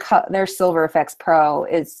 And their Silver Effects Pro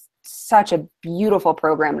is such a beautiful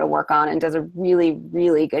program to work on and does a really,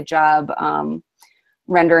 really good job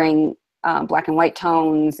rendering black and white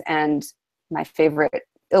tones and my favorite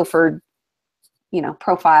Ilford,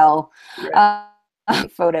 profile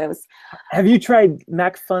photos. Have you tried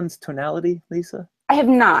MacFun's tonality, Lisa? I have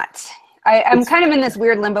not. I'm kind of in this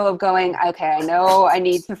weird limbo of going, okay, I know I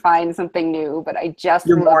need to find something new, but I just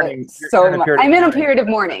love it so much. I'm in a period of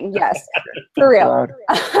mourning, yes, for real.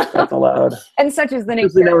 That's allowed. And such is the nature.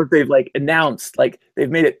 Especially now that they've like announced, like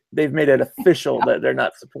they've made it official that they're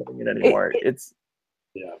not supporting it anymore. It's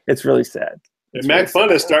really sad.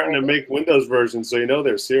 MacFun is starting to make Windows versions, so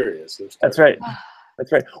they're serious. That's right.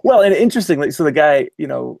 That's right. Well, and interestingly, so the guy,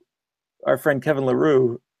 our friend Kevin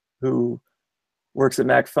LaRue, who works at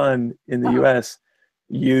MacFun in the U.S.,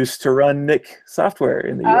 used to run Nik software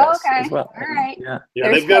in the U.S. as well. All right.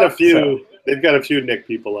 Yeah, they've got a few. They've got a few Nik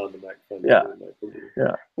people on the MacFun.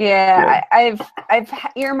 Yeah. I've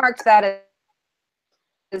earmarked that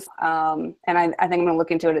as, and I think I'm going to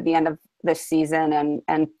look into it at the end of this season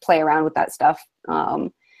and play around with that stuff.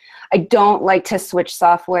 I don't like to switch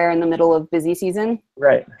software in the middle of busy season.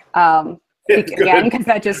 Right. Again, because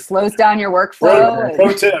that just slows down your workflow.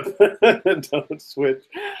 Pro tip: don't switch.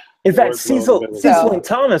 In fact, Cecil and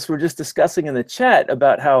Thomas were just discussing in the chat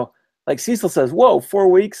about how, like, Cecil says, "Whoa, 4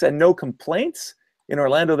 weeks and no complaints." In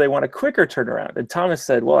Orlando, they want a quicker turnaround, and Thomas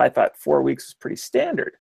said, "Well, I thought 4 weeks was pretty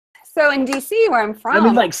standard." So in DC, where I'm from, I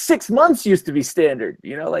mean, like 6 months used to be standard.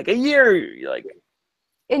 Like a year, like.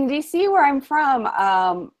 In DC, where I'm from,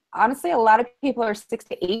 honestly, a lot of people are 6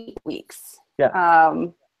 to 8 weeks. Yeah.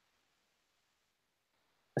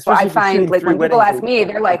 So I find, like, when people ask me,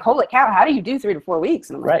 they're like, "Holy cow, how do you do 3 to 4 weeks?"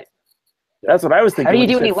 And I'm like, right. That's what I was thinking. How do you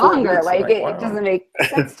do any longer? Like, it doesn't make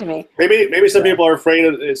sense to me. Maybe some people are afraid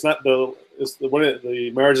it's not the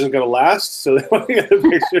marriage isn't going to last, so they want to get a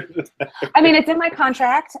picture. I mean, it's in my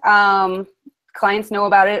contract. Clients know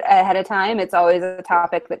about it ahead of time. It's always a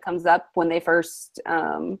topic that comes up when they first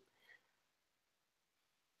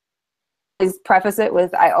preface it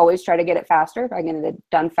with, I always try to get it faster. If I get it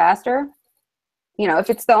done faster.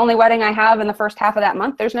 If it's the only wedding I have in the first half of that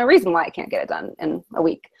month, there's no reason why I can't get it done in a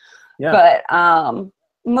week. Yeah. But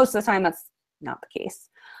most of the time, that's not the case.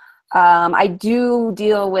 I do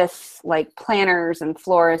deal with like planners and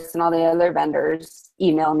florists and all the other vendors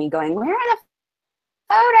email me going, "Where are the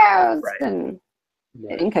photos?" Right. And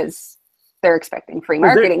because they're expecting free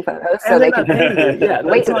marketing photos, so they can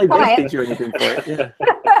wait to the client. Do anything for it. Yeah.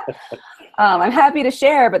 I'm happy to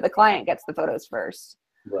share, but the client gets the photos first.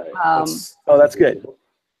 Right. That's good.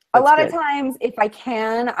 A lot of times, if I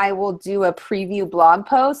can, I will do a preview blog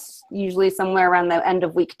post, usually somewhere around the end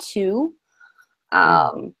of week 2,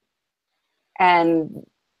 and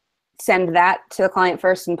send that to the client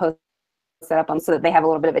first and post it up on so that they have a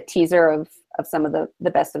little bit of a teaser of some of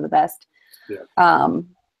the best of the best. Yeah.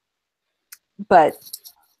 But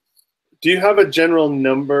do you have a general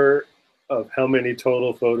number of how many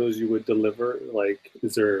total photos you would deliver? Like,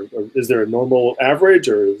 is there a normal average,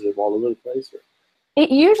 or is it all over the place? Or? It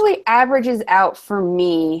usually averages out for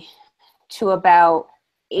me to about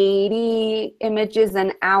 80 images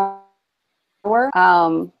an hour,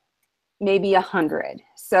 maybe 100.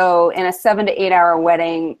 So in a 7 to 8 hour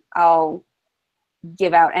wedding, I'll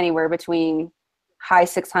give out anywhere between high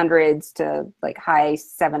 600s to like high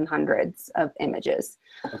 700s of images.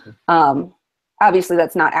 Okay. Obviously,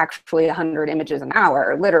 that's not actually 100 images an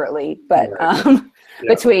hour, literally, but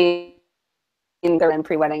between and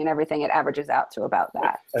pre-wedding and everything, it averages out to about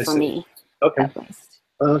that for me. Okay. at least.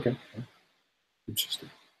 Oh, okay. Interesting.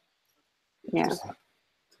 Yeah.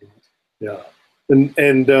 Yeah. And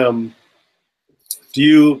do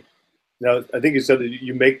you now? I think you said that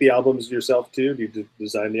you make the albums yourself too. Do you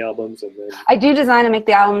design the albums and then? I do design and make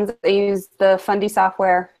the albums. I use the Fundy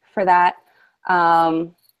software for that.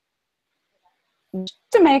 To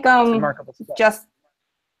make them Remarkable stuff.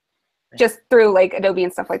 just through like Adobe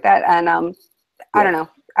and stuff like that. And I don't know.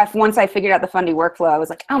 Once I figured out the Fundy workflow, I was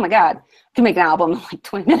like, oh my God, I can make an album in like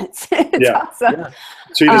 20 minutes. It's awesome. Yeah.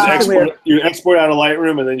 So you just export out of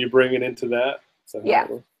Lightroom and then you bring it into that. Yeah.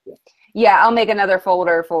 Yeah, I'll make another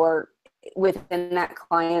folder for within that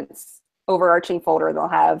client's overarching folder. They'll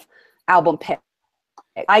have album pick.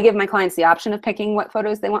 I give my clients the option of picking what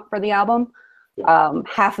photos they want for the album.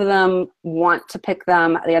 Half of them want to pick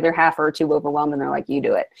them. The other half are too overwhelmed and they're like, you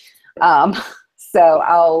do it. So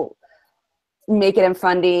I'll make it in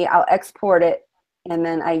Fundy. I'll export it. And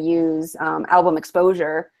then I use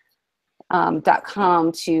albumexposure.com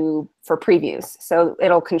for previews. So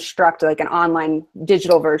it'll construct like an online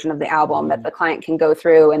digital version of the album that the client can go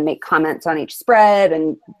through and make comments on each spread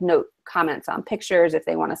and note comments on pictures if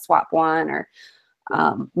they want to swap one or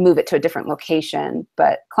move it to a different location.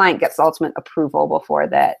 But client gets ultimate approval before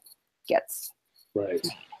that gets right.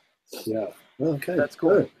 Yeah. Okay. That's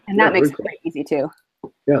cool. And that makes it pretty easy too.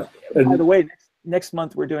 Yeah. And by the way, next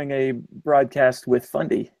month we're doing a broadcast with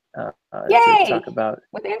Fundy to talk about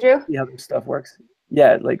with Andrew. See how this stuff works.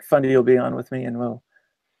 Yeah, like Fundy will be on with me, and we'll.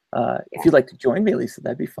 If you'd like to join me, Lisa,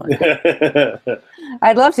 that'd be fun.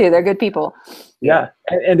 I'd love to. They're good people. Yeah,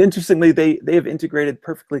 and interestingly, they have integrated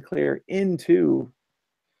Perfectly Clear into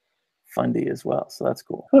Fundy as well, so that's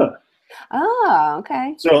cool. Huh. Oh,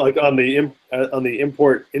 okay. So, like on the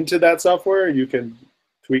import into that software, you can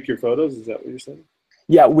tweak your photos. Is that what you're saying?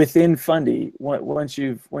 Yeah, within Fundy, once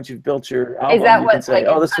you've built your album, is that you what can say, like,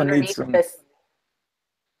 "Oh, this one needs some." This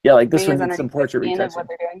yeah, like this one needs some portrait retouching. What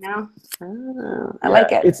they're doing now. Oh, I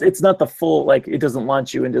like it. It's not the full, like it doesn't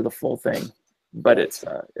launch you into the full thing, but it's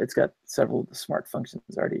got several smart functions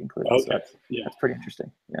already included. Okay. So that's pretty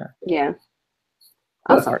interesting. Yeah. Yeah.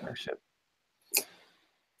 Awesome. Partnership.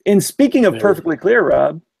 And speaking of Perfectly Clear,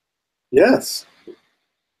 Rob. Yes.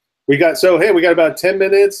 We got about 10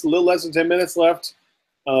 minutes, a little less than 10 minutes left.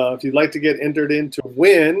 If you'd like to get entered in to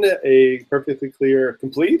win a Perfectly Clear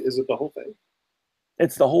Complete, is it the whole thing?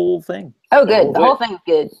 It's the whole thing. Oh, good. The whole thing's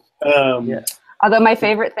good. Yes. Although my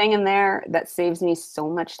favorite thing in there that saves me so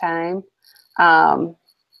much time, the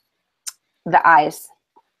eyes.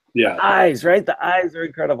 Yeah. The eyes, right? The eyes are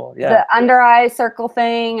incredible. Yeah. The under eye circle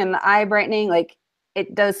thing and the eye brightening, like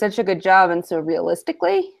it does such a good job and so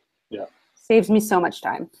realistically. Yeah. Saves me so much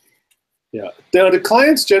time. Yeah. Now, do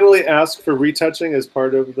clients generally ask for retouching as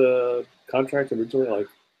part of the contract originally? Like,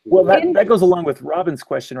 well, that goes along with Robin's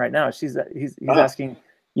question right now. He's asking,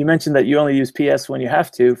 you mentioned that you only use PS when you have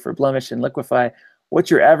to for blemish and liquefy. What's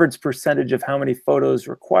your average percentage of how many photos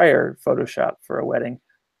require Photoshop for a wedding?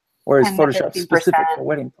 Or is Photoshop specific for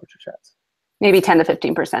wedding portrait shots? Maybe 10 to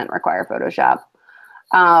 15% require Photoshop.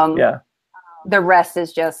 The rest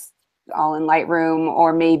is just all in Lightroom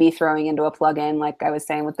or maybe throwing into a plugin like I was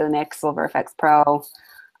saying with the NYX Silver Effects Pro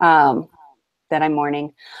that I'm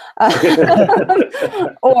mourning.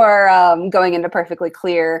 Or going into Perfectly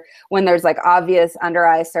Clear when there's like obvious under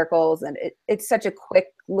eye circles, and it's such a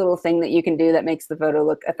quick little thing that you can do that makes the photo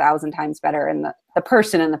look 1,000 times better and the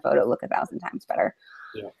person in the photo look 1,000 times better.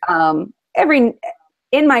 Yeah.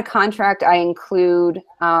 In my contract, I include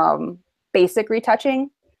basic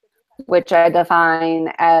retouching, which I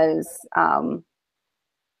define as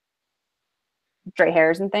stray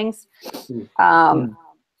hairs and things.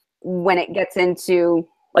 When it gets into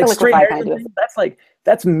like stray hairs,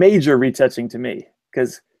 that's major retouching to me,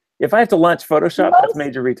 because if I have to launch Photoshop, that's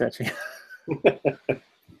major retouching.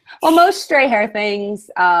 Well, most stray hair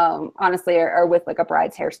things, honestly, are with like a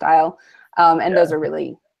bride's hairstyle, and those are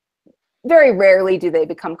really very rarely do they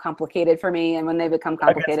become complicated for me. And when they become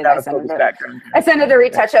complicated, I send it to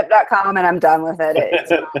retouchup.com and I'm done with it.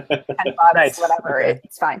 It's $10, nice. Whatever,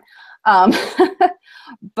 it's fine.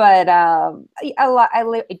 But I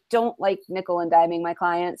don't like nickel and diming my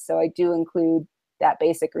clients, so I do include that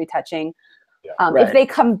basic retouching. If they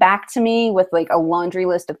come back to me with like a laundry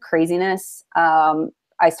list of craziness,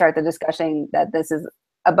 I start the discussion that this is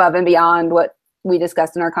above and beyond what we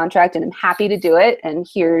discussed in our contract, and I'm happy to do it, and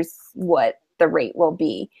here's what the rate will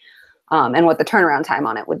be, and what the turnaround time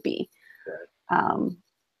on it would be.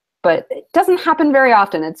 But it doesn't happen very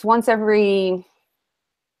often. It's once every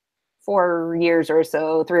 4 years or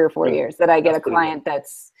so, 3 or 4 years, that I get a client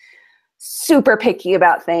that's super picky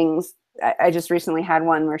about things. I just recently had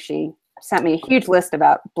one where she sent me a huge list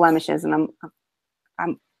about blemishes, and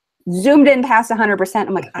I'm zoomed in past 100%.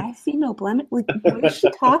 I'm like, I see no blemish. Like, what is she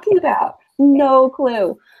talking about? No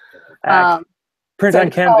clue. Print So on I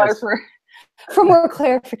call her canvas. for more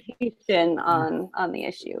clarification on the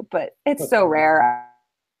issue, but it's so rare.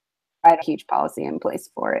 I had a huge policy in place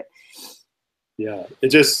for it. Yeah, it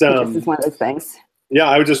just is one of those things. Yeah,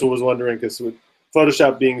 I just was wondering, because with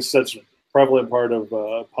Photoshop being such a prevalent part of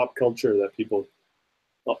pop culture, that people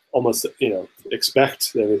almost,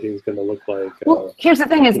 expect everything's going to look like. Well, here's the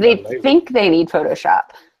thing: is they think they need Photoshop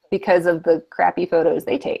because of the crappy photos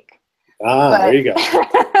they take. But there you go.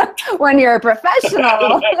 When you're a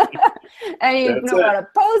professional and you know how to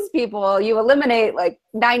pose people, you eliminate like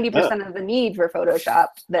 90% of the need for Photoshop.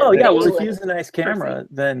 Well, if you use a nice camera,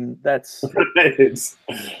 then that's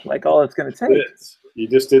like all it's going to take. You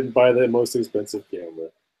just didn't buy the most expensive camera.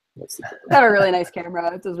 I have a really nice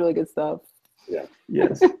camera. It does really good stuff. Yeah.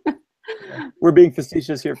 Yes. We're being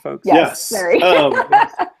facetious here, folks. Yes. Sorry.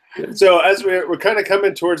 So as we're kind of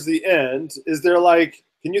coming towards the end, is there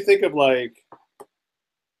can you think of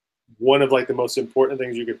one of the most important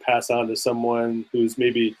things you could pass on to someone who's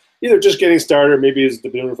maybe either just getting started, or maybe has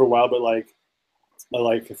been doing it for a while, but a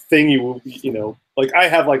thing I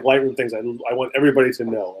have Lightroom things I want everybody to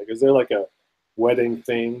know. Is there a wedding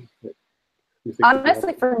thing?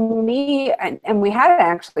 Honestly, for me, and we hadn't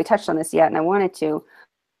actually touched on this yet, and I wanted to,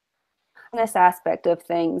 this aspect of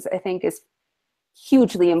things I think is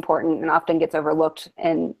hugely important and often gets overlooked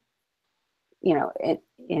in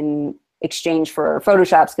exchange for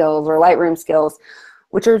Photoshop skills or Lightroom skills,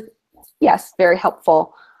 which are, yes, very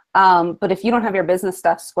helpful. But if you don't have your business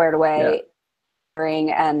stuff squared away,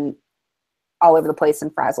 and all over the place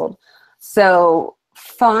and frazzled. So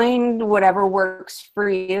find whatever works for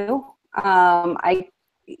you.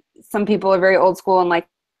 Some people are very old school and like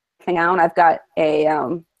thing out. I've got a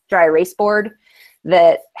dry erase board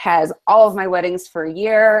that has all of my weddings for a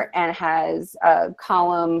year and has a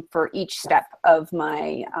column for each step of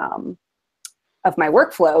my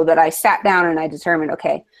workflow that I sat down and I determined,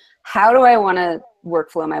 okay, how do I want to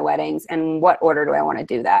workflow my weddings and what order do I want to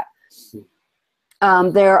do that?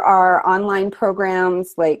 There are online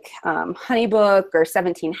programs like Honeybook or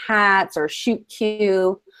 17 Hats or Shoot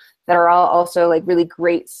Q that are all also really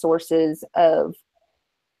great sources of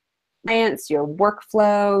clients, your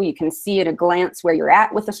workflow. You can see at a glance where you're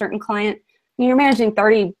at with a certain client. When you're managing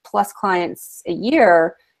 30 plus clients a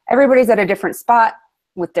year, everybody's at a different spot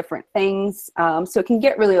with different things. So it can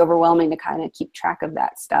get really overwhelming to kind of keep track of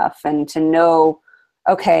that stuff and to know,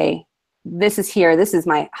 okay, this is here. This is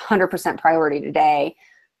my 100% priority today.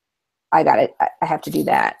 I got it. I have to do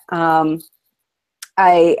that.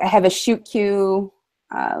 I have a Shoot Q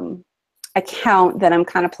account that I'm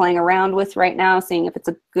kind of playing around with right now, seeing if it's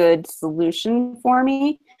a good solution for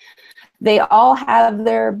me. They all have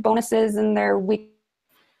their bonuses and their week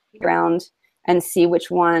round, and see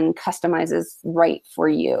which one customizes right for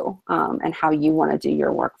you and how you want to do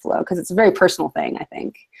your workflow, because it's a very personal thing, I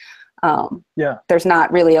think. There's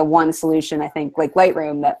not really a one solution, I think, like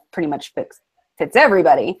Lightroom that pretty much fits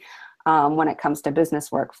everybody when it comes to business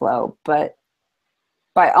workflow. But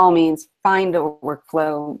by all means, find a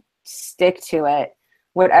workflow, stick to it.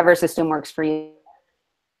 Whatever system works for you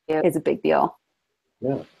is a big deal.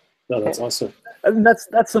 Yeah, no, that's awesome. And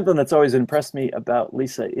that's something that's always impressed me about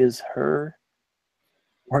Lisa, is her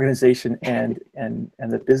organization and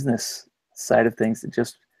the business side of things. That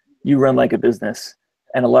just, you run like a business.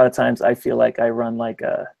 And a lot of times I feel like I run like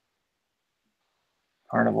a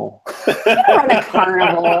carnival. Run a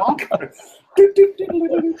carnival.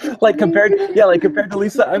 compared to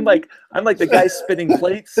Lisa, I'm like the guy spinning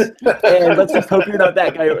plates, and let's just hope you're not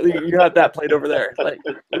that guy. You're not that plate over there. Like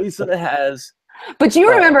Lisa has. But you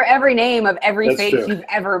remember every name of every face you've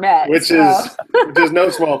ever met, which is no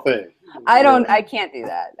small thing. I can't do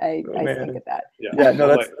that. I think of that. Yeah, no,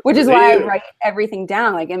 that's which is why I write everything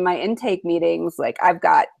down. Like in my intake meetings, I've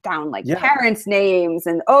got down parents' names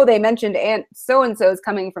and they mentioned Aunt so and so is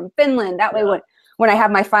coming from Finland. That way, when I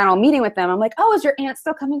have my final meeting with them, I'm like, oh, is your aunt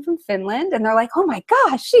still coming from Finland? And they're like, oh my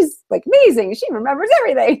gosh, she's amazing. She remembers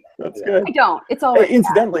everything. That's good. I don't. It's all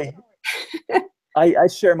incidentally. I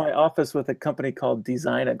share my office with a company called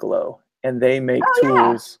Design a Glow, and they make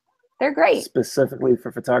tools. They're great. Specifically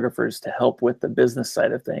for photographers to help with the business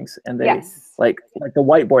side of things. And they like the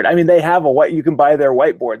whiteboard. I mean, they have you can buy their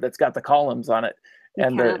whiteboard that's got the columns on it.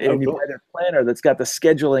 And you buy their planner that's got the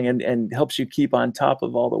scheduling and helps you keep on top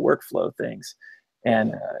of all the workflow things.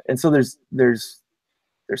 And so there's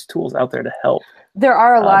tools out there to help. There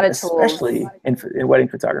are a lot of tools. Especially in wedding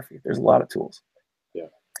photography. There's a lot of tools. Yeah.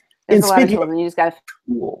 There's a lot of tools, and you just got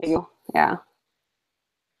to. Yeah.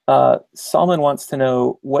 Salman wants to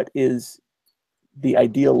know, what is the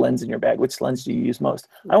ideal lens in your bag? Which lens do you use most?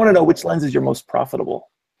 I want to know which lens is your most profitable.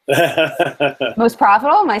 Most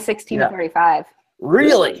profitable? My 16 Yeah. to 35.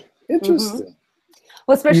 Really? Interesting.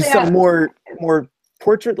 Well, You especially sell more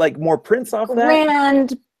portrait, like more prints off that?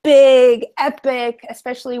 grand, big, epic,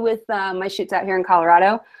 especially with my shoots out here in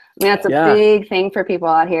Colorado. I mean, that's a big thing for people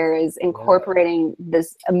out here, is incorporating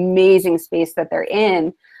this amazing space that they're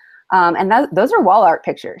in. And those are wall art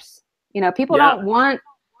pictures. You know, people don't want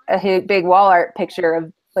a big wall art picture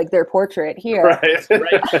of like their portrait here. Right.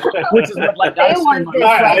 Which is what, like, they want this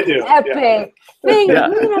like epic thing, you know, a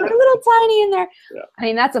little tiny in there. Yeah. I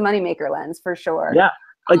mean, that's a moneymaker lens for sure. Yeah.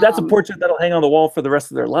 Like that's a portrait that'll hang on the wall for the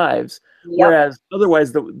rest of their lives. Yep. Whereas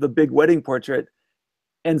otherwise the big wedding portrait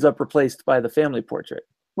ends up replaced by the family portrait.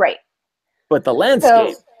 Right. But the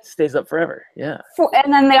landscape stays up forever. Yeah.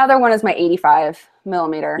 And then the other one is my 85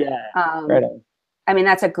 millimeter. Yeah. Right on. I mean,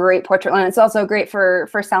 that's a great portrait lens. It's also great for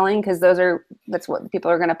selling, because that's what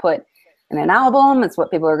people are going to put in an album. It's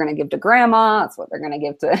what people are going to give to grandma. It's what they're going to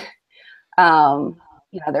give to,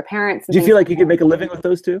 you know, their parents. Do you feel like you could make a living with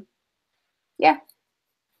those two? Yeah.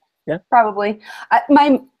 Yeah. Probably.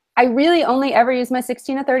 I really only ever use my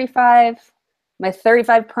 16 to 35, my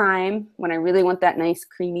 35 prime when I really want that nice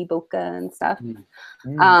creamy bokeh and stuff,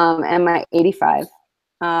 and my 85.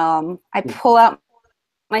 I pull out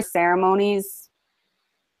my ceremonies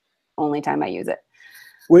only time I use it.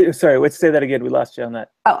 Wait, sorry, let's say that again. We lost you on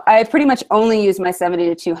that. Oh, I pretty much only use my 70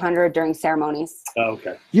 to 200 during ceremonies. Oh,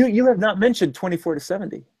 okay. You have not mentioned 24 to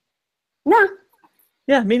 70. No.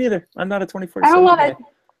 Yeah, me neither. I'm not a 24 to 70. I don't love guy. it.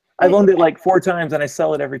 I've owned it like 4 times and I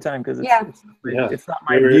sell it every time because it's not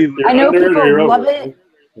my view. I know people love it.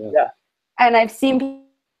 Yeah. And I've seen people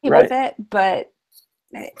with it, but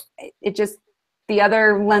it just, the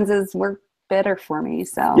other lenses work better for me.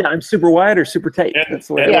 So yeah, I'm super wide or super tight. And, that's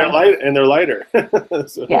the way they're lighter.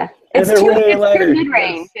 So. Yeah, it's too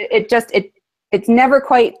mid-range. It's never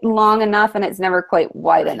quite long enough, and it's never quite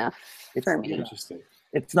wide enough for me. Interesting.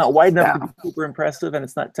 It's not wide enough to be super impressive, and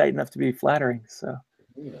it's not tight enough to be flattering. So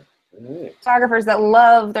photographers that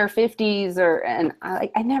love their 50s, and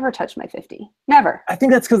I never touch my 50. Never. I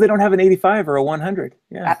think that's because they don't have an 85 or a 100.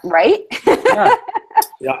 Yeah. Right. Yeah.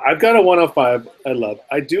 Yeah, I've got a 105 I love.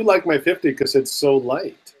 I do like my 50 because it's so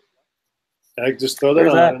light. I just throw that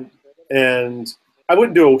on, and I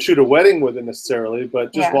wouldn't shoot a wedding with it necessarily,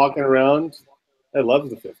 but just walking around, I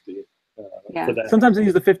love the 50. For that. Sometimes I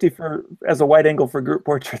use the 50 as a wide angle for group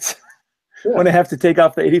portraits when I have to take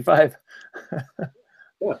off the 85.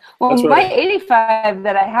 Yeah. Well, my 85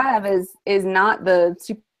 that I have is not the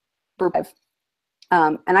super 5,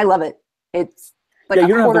 and I love it. It's like a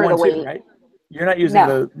quarter of the weight. Right? You're not using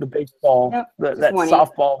the baseball, that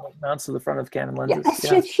softball that mounts to the front of Canon lenses. Yeah, it's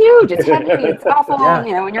just huge. It's heavy. It's awful.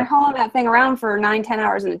 You know, when you're hauling that thing around for 9-10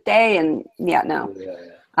 hours in a day, and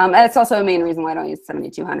that's also a main reason why I don't use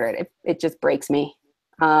 7200. It just breaks me.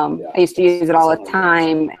 I used to use it all the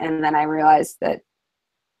time, and then I realized that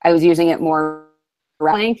I was using it more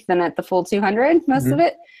length than at the full 200 most of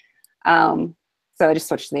it. So I just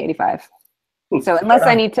switched to the 85. So unless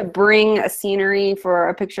I need to bring a scenery for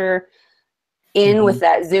a picture in with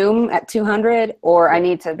that zoom at 200, or I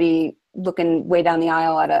need to be looking way down the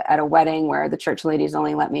aisle at a wedding where the church ladies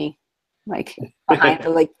only let me like behind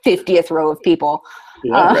the 50th row of people.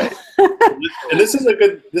 Right. And this is a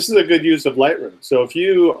good use of Lightroom. So if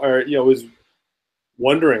you are always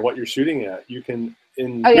wondering what you're shooting at, you can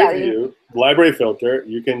view library filter.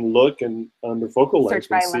 You can look and under focal length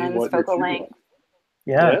search by lens, focal length.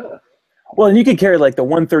 Yeah. Well, and you could carry like the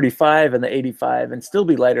 135 and the 85 and still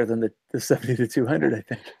be lighter than the 70 to 200, I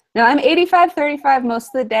think. No, I'm 85-35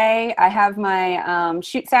 most of the day. I have my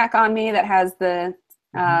shoot sack on me that has the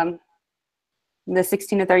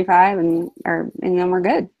 16 to 35, and then we're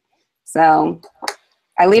good. So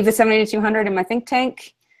I leave the 70 to 200 in my think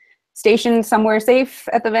tank, stationed somewhere safe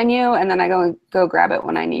at the venue, and then I go grab it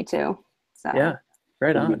when I need to. So yeah,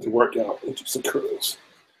 right on. To work out into some curls.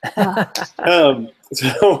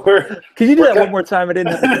 So could you do that one more time? I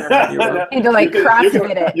didn't have to need to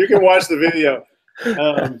CrossFit it. You can watch the video.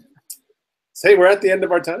 Say we're at the end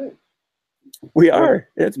of our time. We are.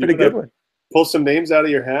 It's been a good one. Pull some names out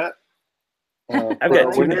of your hat. I've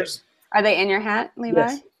got 2 names. Are they in your hat, Levi?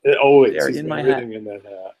 Yes. Always. They're in my hat. In that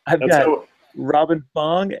hat. I've got Robin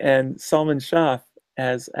Fong and Salman Shah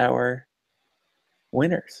as our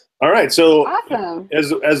winners. All right. So awesome.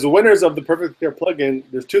 As the winners of the Perfect Clear plugin,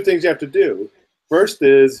 there's 2 things you have to do. First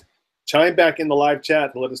is chime back in the live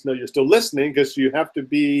chat to let us know you're still listening, because you have to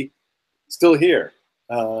be still here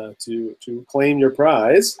to claim your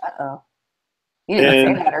prize. You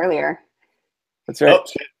didn't say that earlier.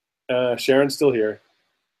 That's right. Oh, Sharon's still here.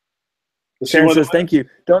 Sharon says, "Thank you.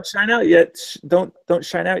 Don't shine out yet. Don't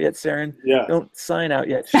shine out yet, Sharon. Yeah. Don't sign out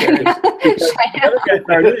yet, Sharon. Because the other guys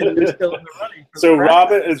are in. You're still in the running. So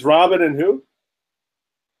Robin and who?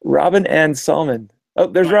 Robin and Salman. Oh,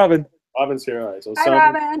 there's Robin. Robin's here. All right. So Hi,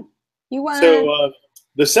 Robin. You won. So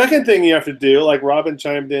the second thing you have to do, like Robin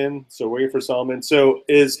chimed in, so waiting for Salman, so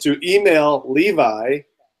is to email Levi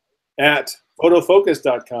at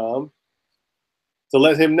photofocus.com to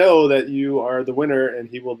let him know that you are the winner, and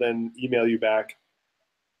he will then email you back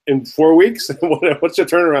in 4 weeks. What's your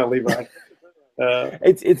turnaround, Levi?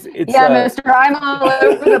 It's yeah, Mister. I'm all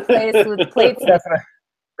over the place with plates.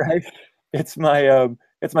 Right. It's my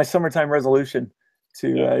summertime resolution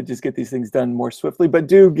to just get these things done more swiftly. But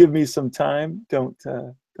do give me some time. Don't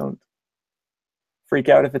freak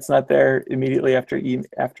out if it's not there immediately after you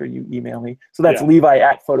email me. So that's Levi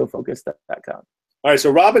at photofocus.com. All right,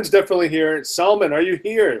 so Robin's definitely here. Salman, are you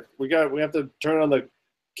here? We have to turn on the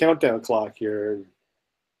countdown clock here.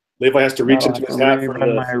 Levi has to reach into his hat for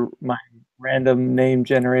my random name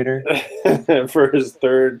generator for his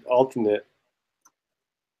third alternate.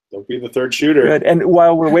 Don't be the third shooter. Good. And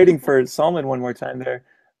while we're waiting for Salman one more time there,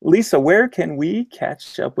 Lisa, where can we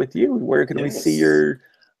catch up with you? Where can we see your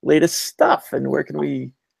latest stuff? And where can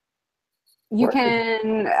we... You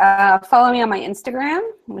can follow me on my Instagram,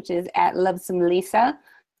 which is at lovesomelisa.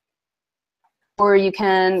 Or you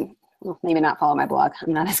can, well, maybe not follow my blog.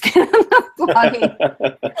 I'm not as good at blogging.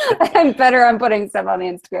 I'm better on putting stuff on the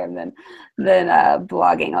Instagram than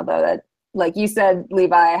blogging, although that, like you said,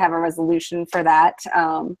 Levi, I have a resolution for that.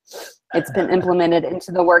 It's been implemented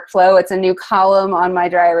into the workflow. It's a new column on my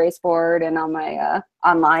dry erase board and on my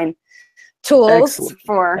online tools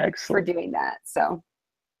for doing that. So.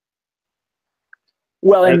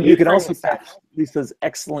 Well, and you can also catch Lisa's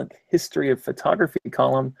excellent history of photography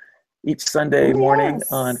column each Sunday morning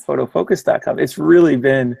on photofocus.com. It's really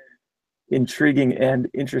been intriguing and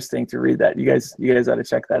interesting to read that. You guys ought to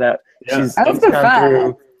check that out. Yeah. She's gone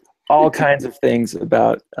through all kinds of things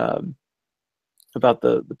about the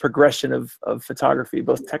progression of photography,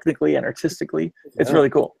 both technically and artistically. It's really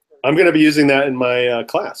cool. I'm going to be using that in my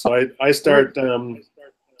class. So I start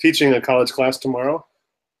teaching a college class tomorrow.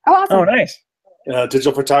 Oh, awesome. Oh, nice.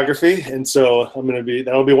 Digital photography, and so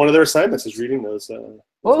that'll be one of their assignments is reading those.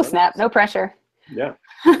 Oh snap! No pressure. Yeah.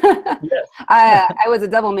 I was a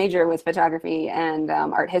double major with photography and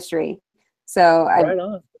art history, so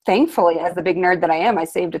thankfully, as the big nerd that I am, I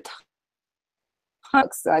saved a ton.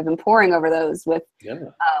 So I've been poring over those with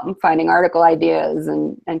finding article ideas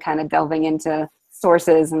and kind of delving into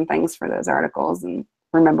sources and things for those articles and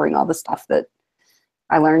remembering all the stuff that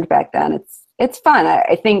I learned back then. It's fun.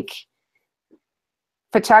 I think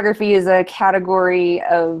photography is a category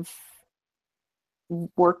of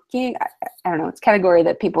working. I don't know. It's a category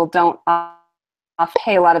that people don't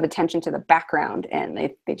pay a lot of attention to the background, and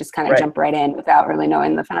they just kind of jump right in without really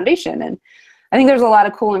knowing the foundation. And I think there's a lot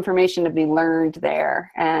of cool information to be learned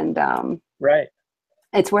there, and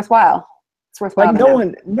it's worthwhile. It's worthwhile.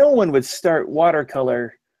 Like no one would start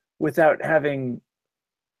watercolor without having,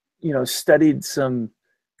 studied some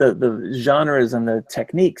the genres and the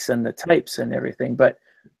techniques and the types and everything. But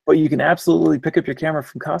you can absolutely pick up your camera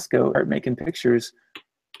from Costco, start making pictures,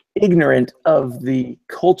 ignorant of the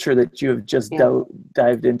culture that you have just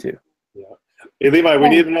dived into. Yeah. Hey, Levi, we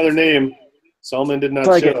need another name. Salman did not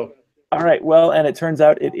show. All right. Well, and it turns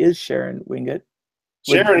out it is Sharon Wingett.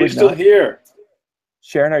 Sharon, are you still here?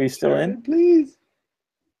 Sharon, are you still in? Please.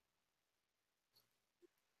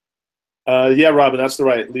 Yeah, Robin, that's the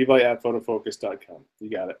right. Levi at photofocus.com. You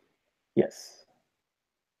got it. Yes.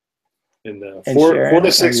 In Sharon, 4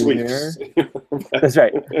 to 6 weeks. That's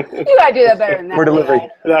right. You gotta do that better than that. For delivery.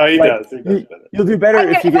 No, he does. You'll do better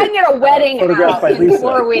if you get a wedding photographed by in Lisa.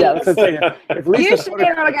 4 weeks. Yeah, that's what I'm saying. If Lisa You should be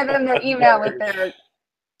able to get them their email with their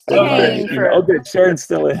name for. Oh, good. Sharon's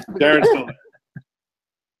still in. Sharon's still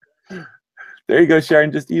in. There you go,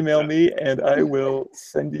 Sharon. Just email me, and I will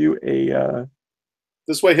send you a.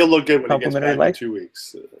 This way, he'll look good when he gets back in 2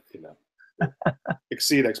 weeks.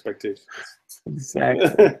 Exceed expectations.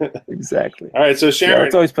 Exactly. All right, so Sharon,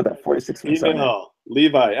 let's always put that 46 weeks on. Email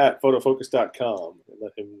Levi at photofocus.com and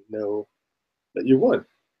let him know that you won.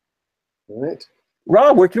 All right.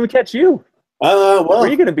 Rob, where can we catch you? Well, where are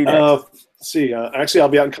you going to be next? Let's see. Actually, I'll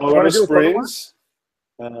be out in Colorado Springs.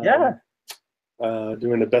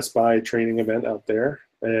 Doing a Best Buy training event out there,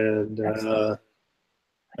 and then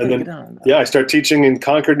I start teaching in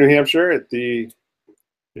Concord, New Hampshire at the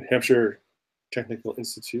New Hampshire Technical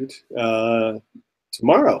Institute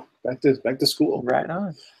tomorrow. Back to school. Right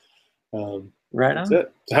on. Right That's on.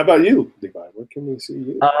 it. So how about you, Levi? Where can we see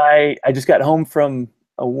you? I just got home from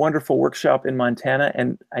a wonderful workshop in Montana,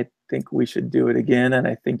 and I think we should do it again. And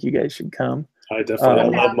I think you guys should come. I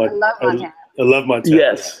definitely. I love I love Montana. I love Montana.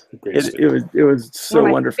 Yes, Yeah, great it state. was so One of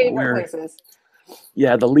my wonderful. favorite places.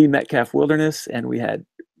 Yeah, the Lee Metcalf Wilderness, and we had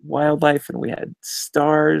wildlife, and we had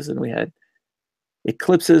stars, and we had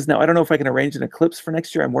eclipses. Now I don't know if I can arrange an eclipse for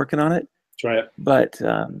next year. I'm working on it, Try it. but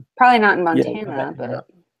Probably not in yeah, Montana, but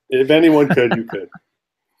If anyone could, you could.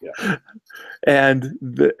 Yeah. and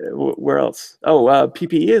where else? Oh,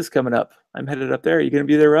 PPE is coming up. I'm headed up there. Are you going to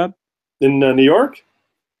be there, Rob? In New York?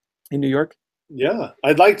 In New York? Yeah,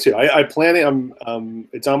 I'd like to. I plan it.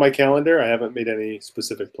 It's on my calendar. I haven't made any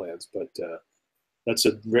specific plans, but that's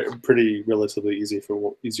a pretty relatively easy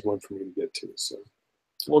one for me to get to. So.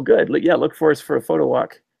 Well, good. Yeah, look for us for a photo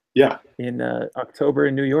walk. Yeah. In October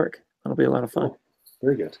in New York. That'll be a lot of fun. Cool.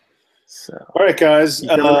 Very good. So. All right, guys. You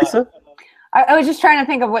coming, Lisa? I was just trying to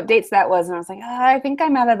think of what dates that was, and I was like, I think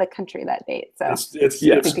I'm out of the country that date. So it's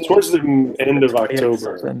towards the end of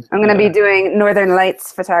October. I'm going to be doing Northern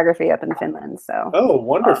Lights photography up in Finland. So. Oh,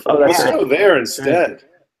 wonderful! Oh, Let's go there instead.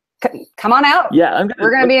 Come on out. Yeah,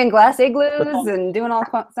 we're going to be in glass igloos and doing all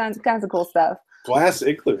kinds of cool stuff. Glass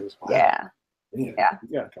igloos. Wow. Yeah. Man,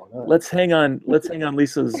 yeah. Let's hang on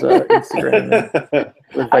Lisa's Instagram.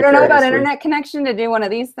 I don't know about internet connection to do one of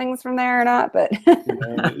these things from there or not, but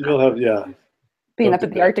you'll have being up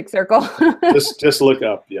at the Arctic Circle. just look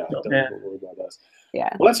up. Yeah. Don't worry about us.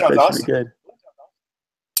 Yeah. Well, that sounds awesome. Good.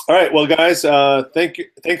 All right. Well, guys,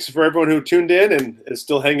 thanks for everyone who tuned in and is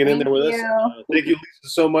still hanging in there with us. Thank you, Lisa,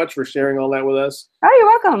 so much for sharing all that with us. Oh, you're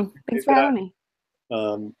welcome. Thanks for having me.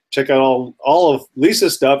 Check out all of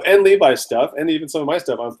Lisa's stuff and Levi's stuff and even some of my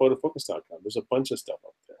stuff on photofocus.com. There's a bunch of stuff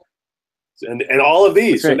up there. And all of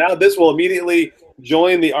these. So now this will immediately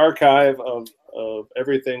join the archive of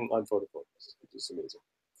everything on photofocus, which is amazing.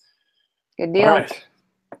 Good deal. All right.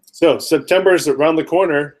 So September is around the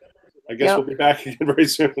corner. I guess we'll be back again very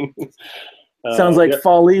soon. Sounds like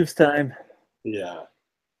fall leaves time. Yeah.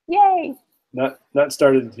 Yay. Not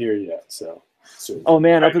started here yet, so soon. Oh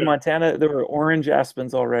man, up in Montana there were orange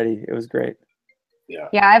aspens already. It was great. Yeah.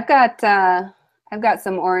 Yeah, I've got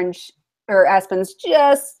some orange or aspens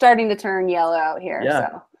just starting to turn yellow out here. Yeah.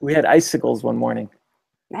 So. We had icicles one morning.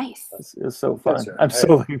 Nice. It was so fun. I'm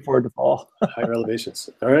so looking forward to fall. Higher elevations.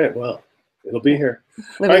 All right. Well, it'll be here.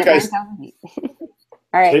 Living all right, guys.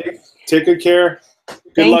 All right. Take good care.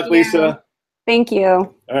 Good luck, Lisa. Thank you.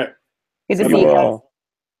 All right. Good to see you guys.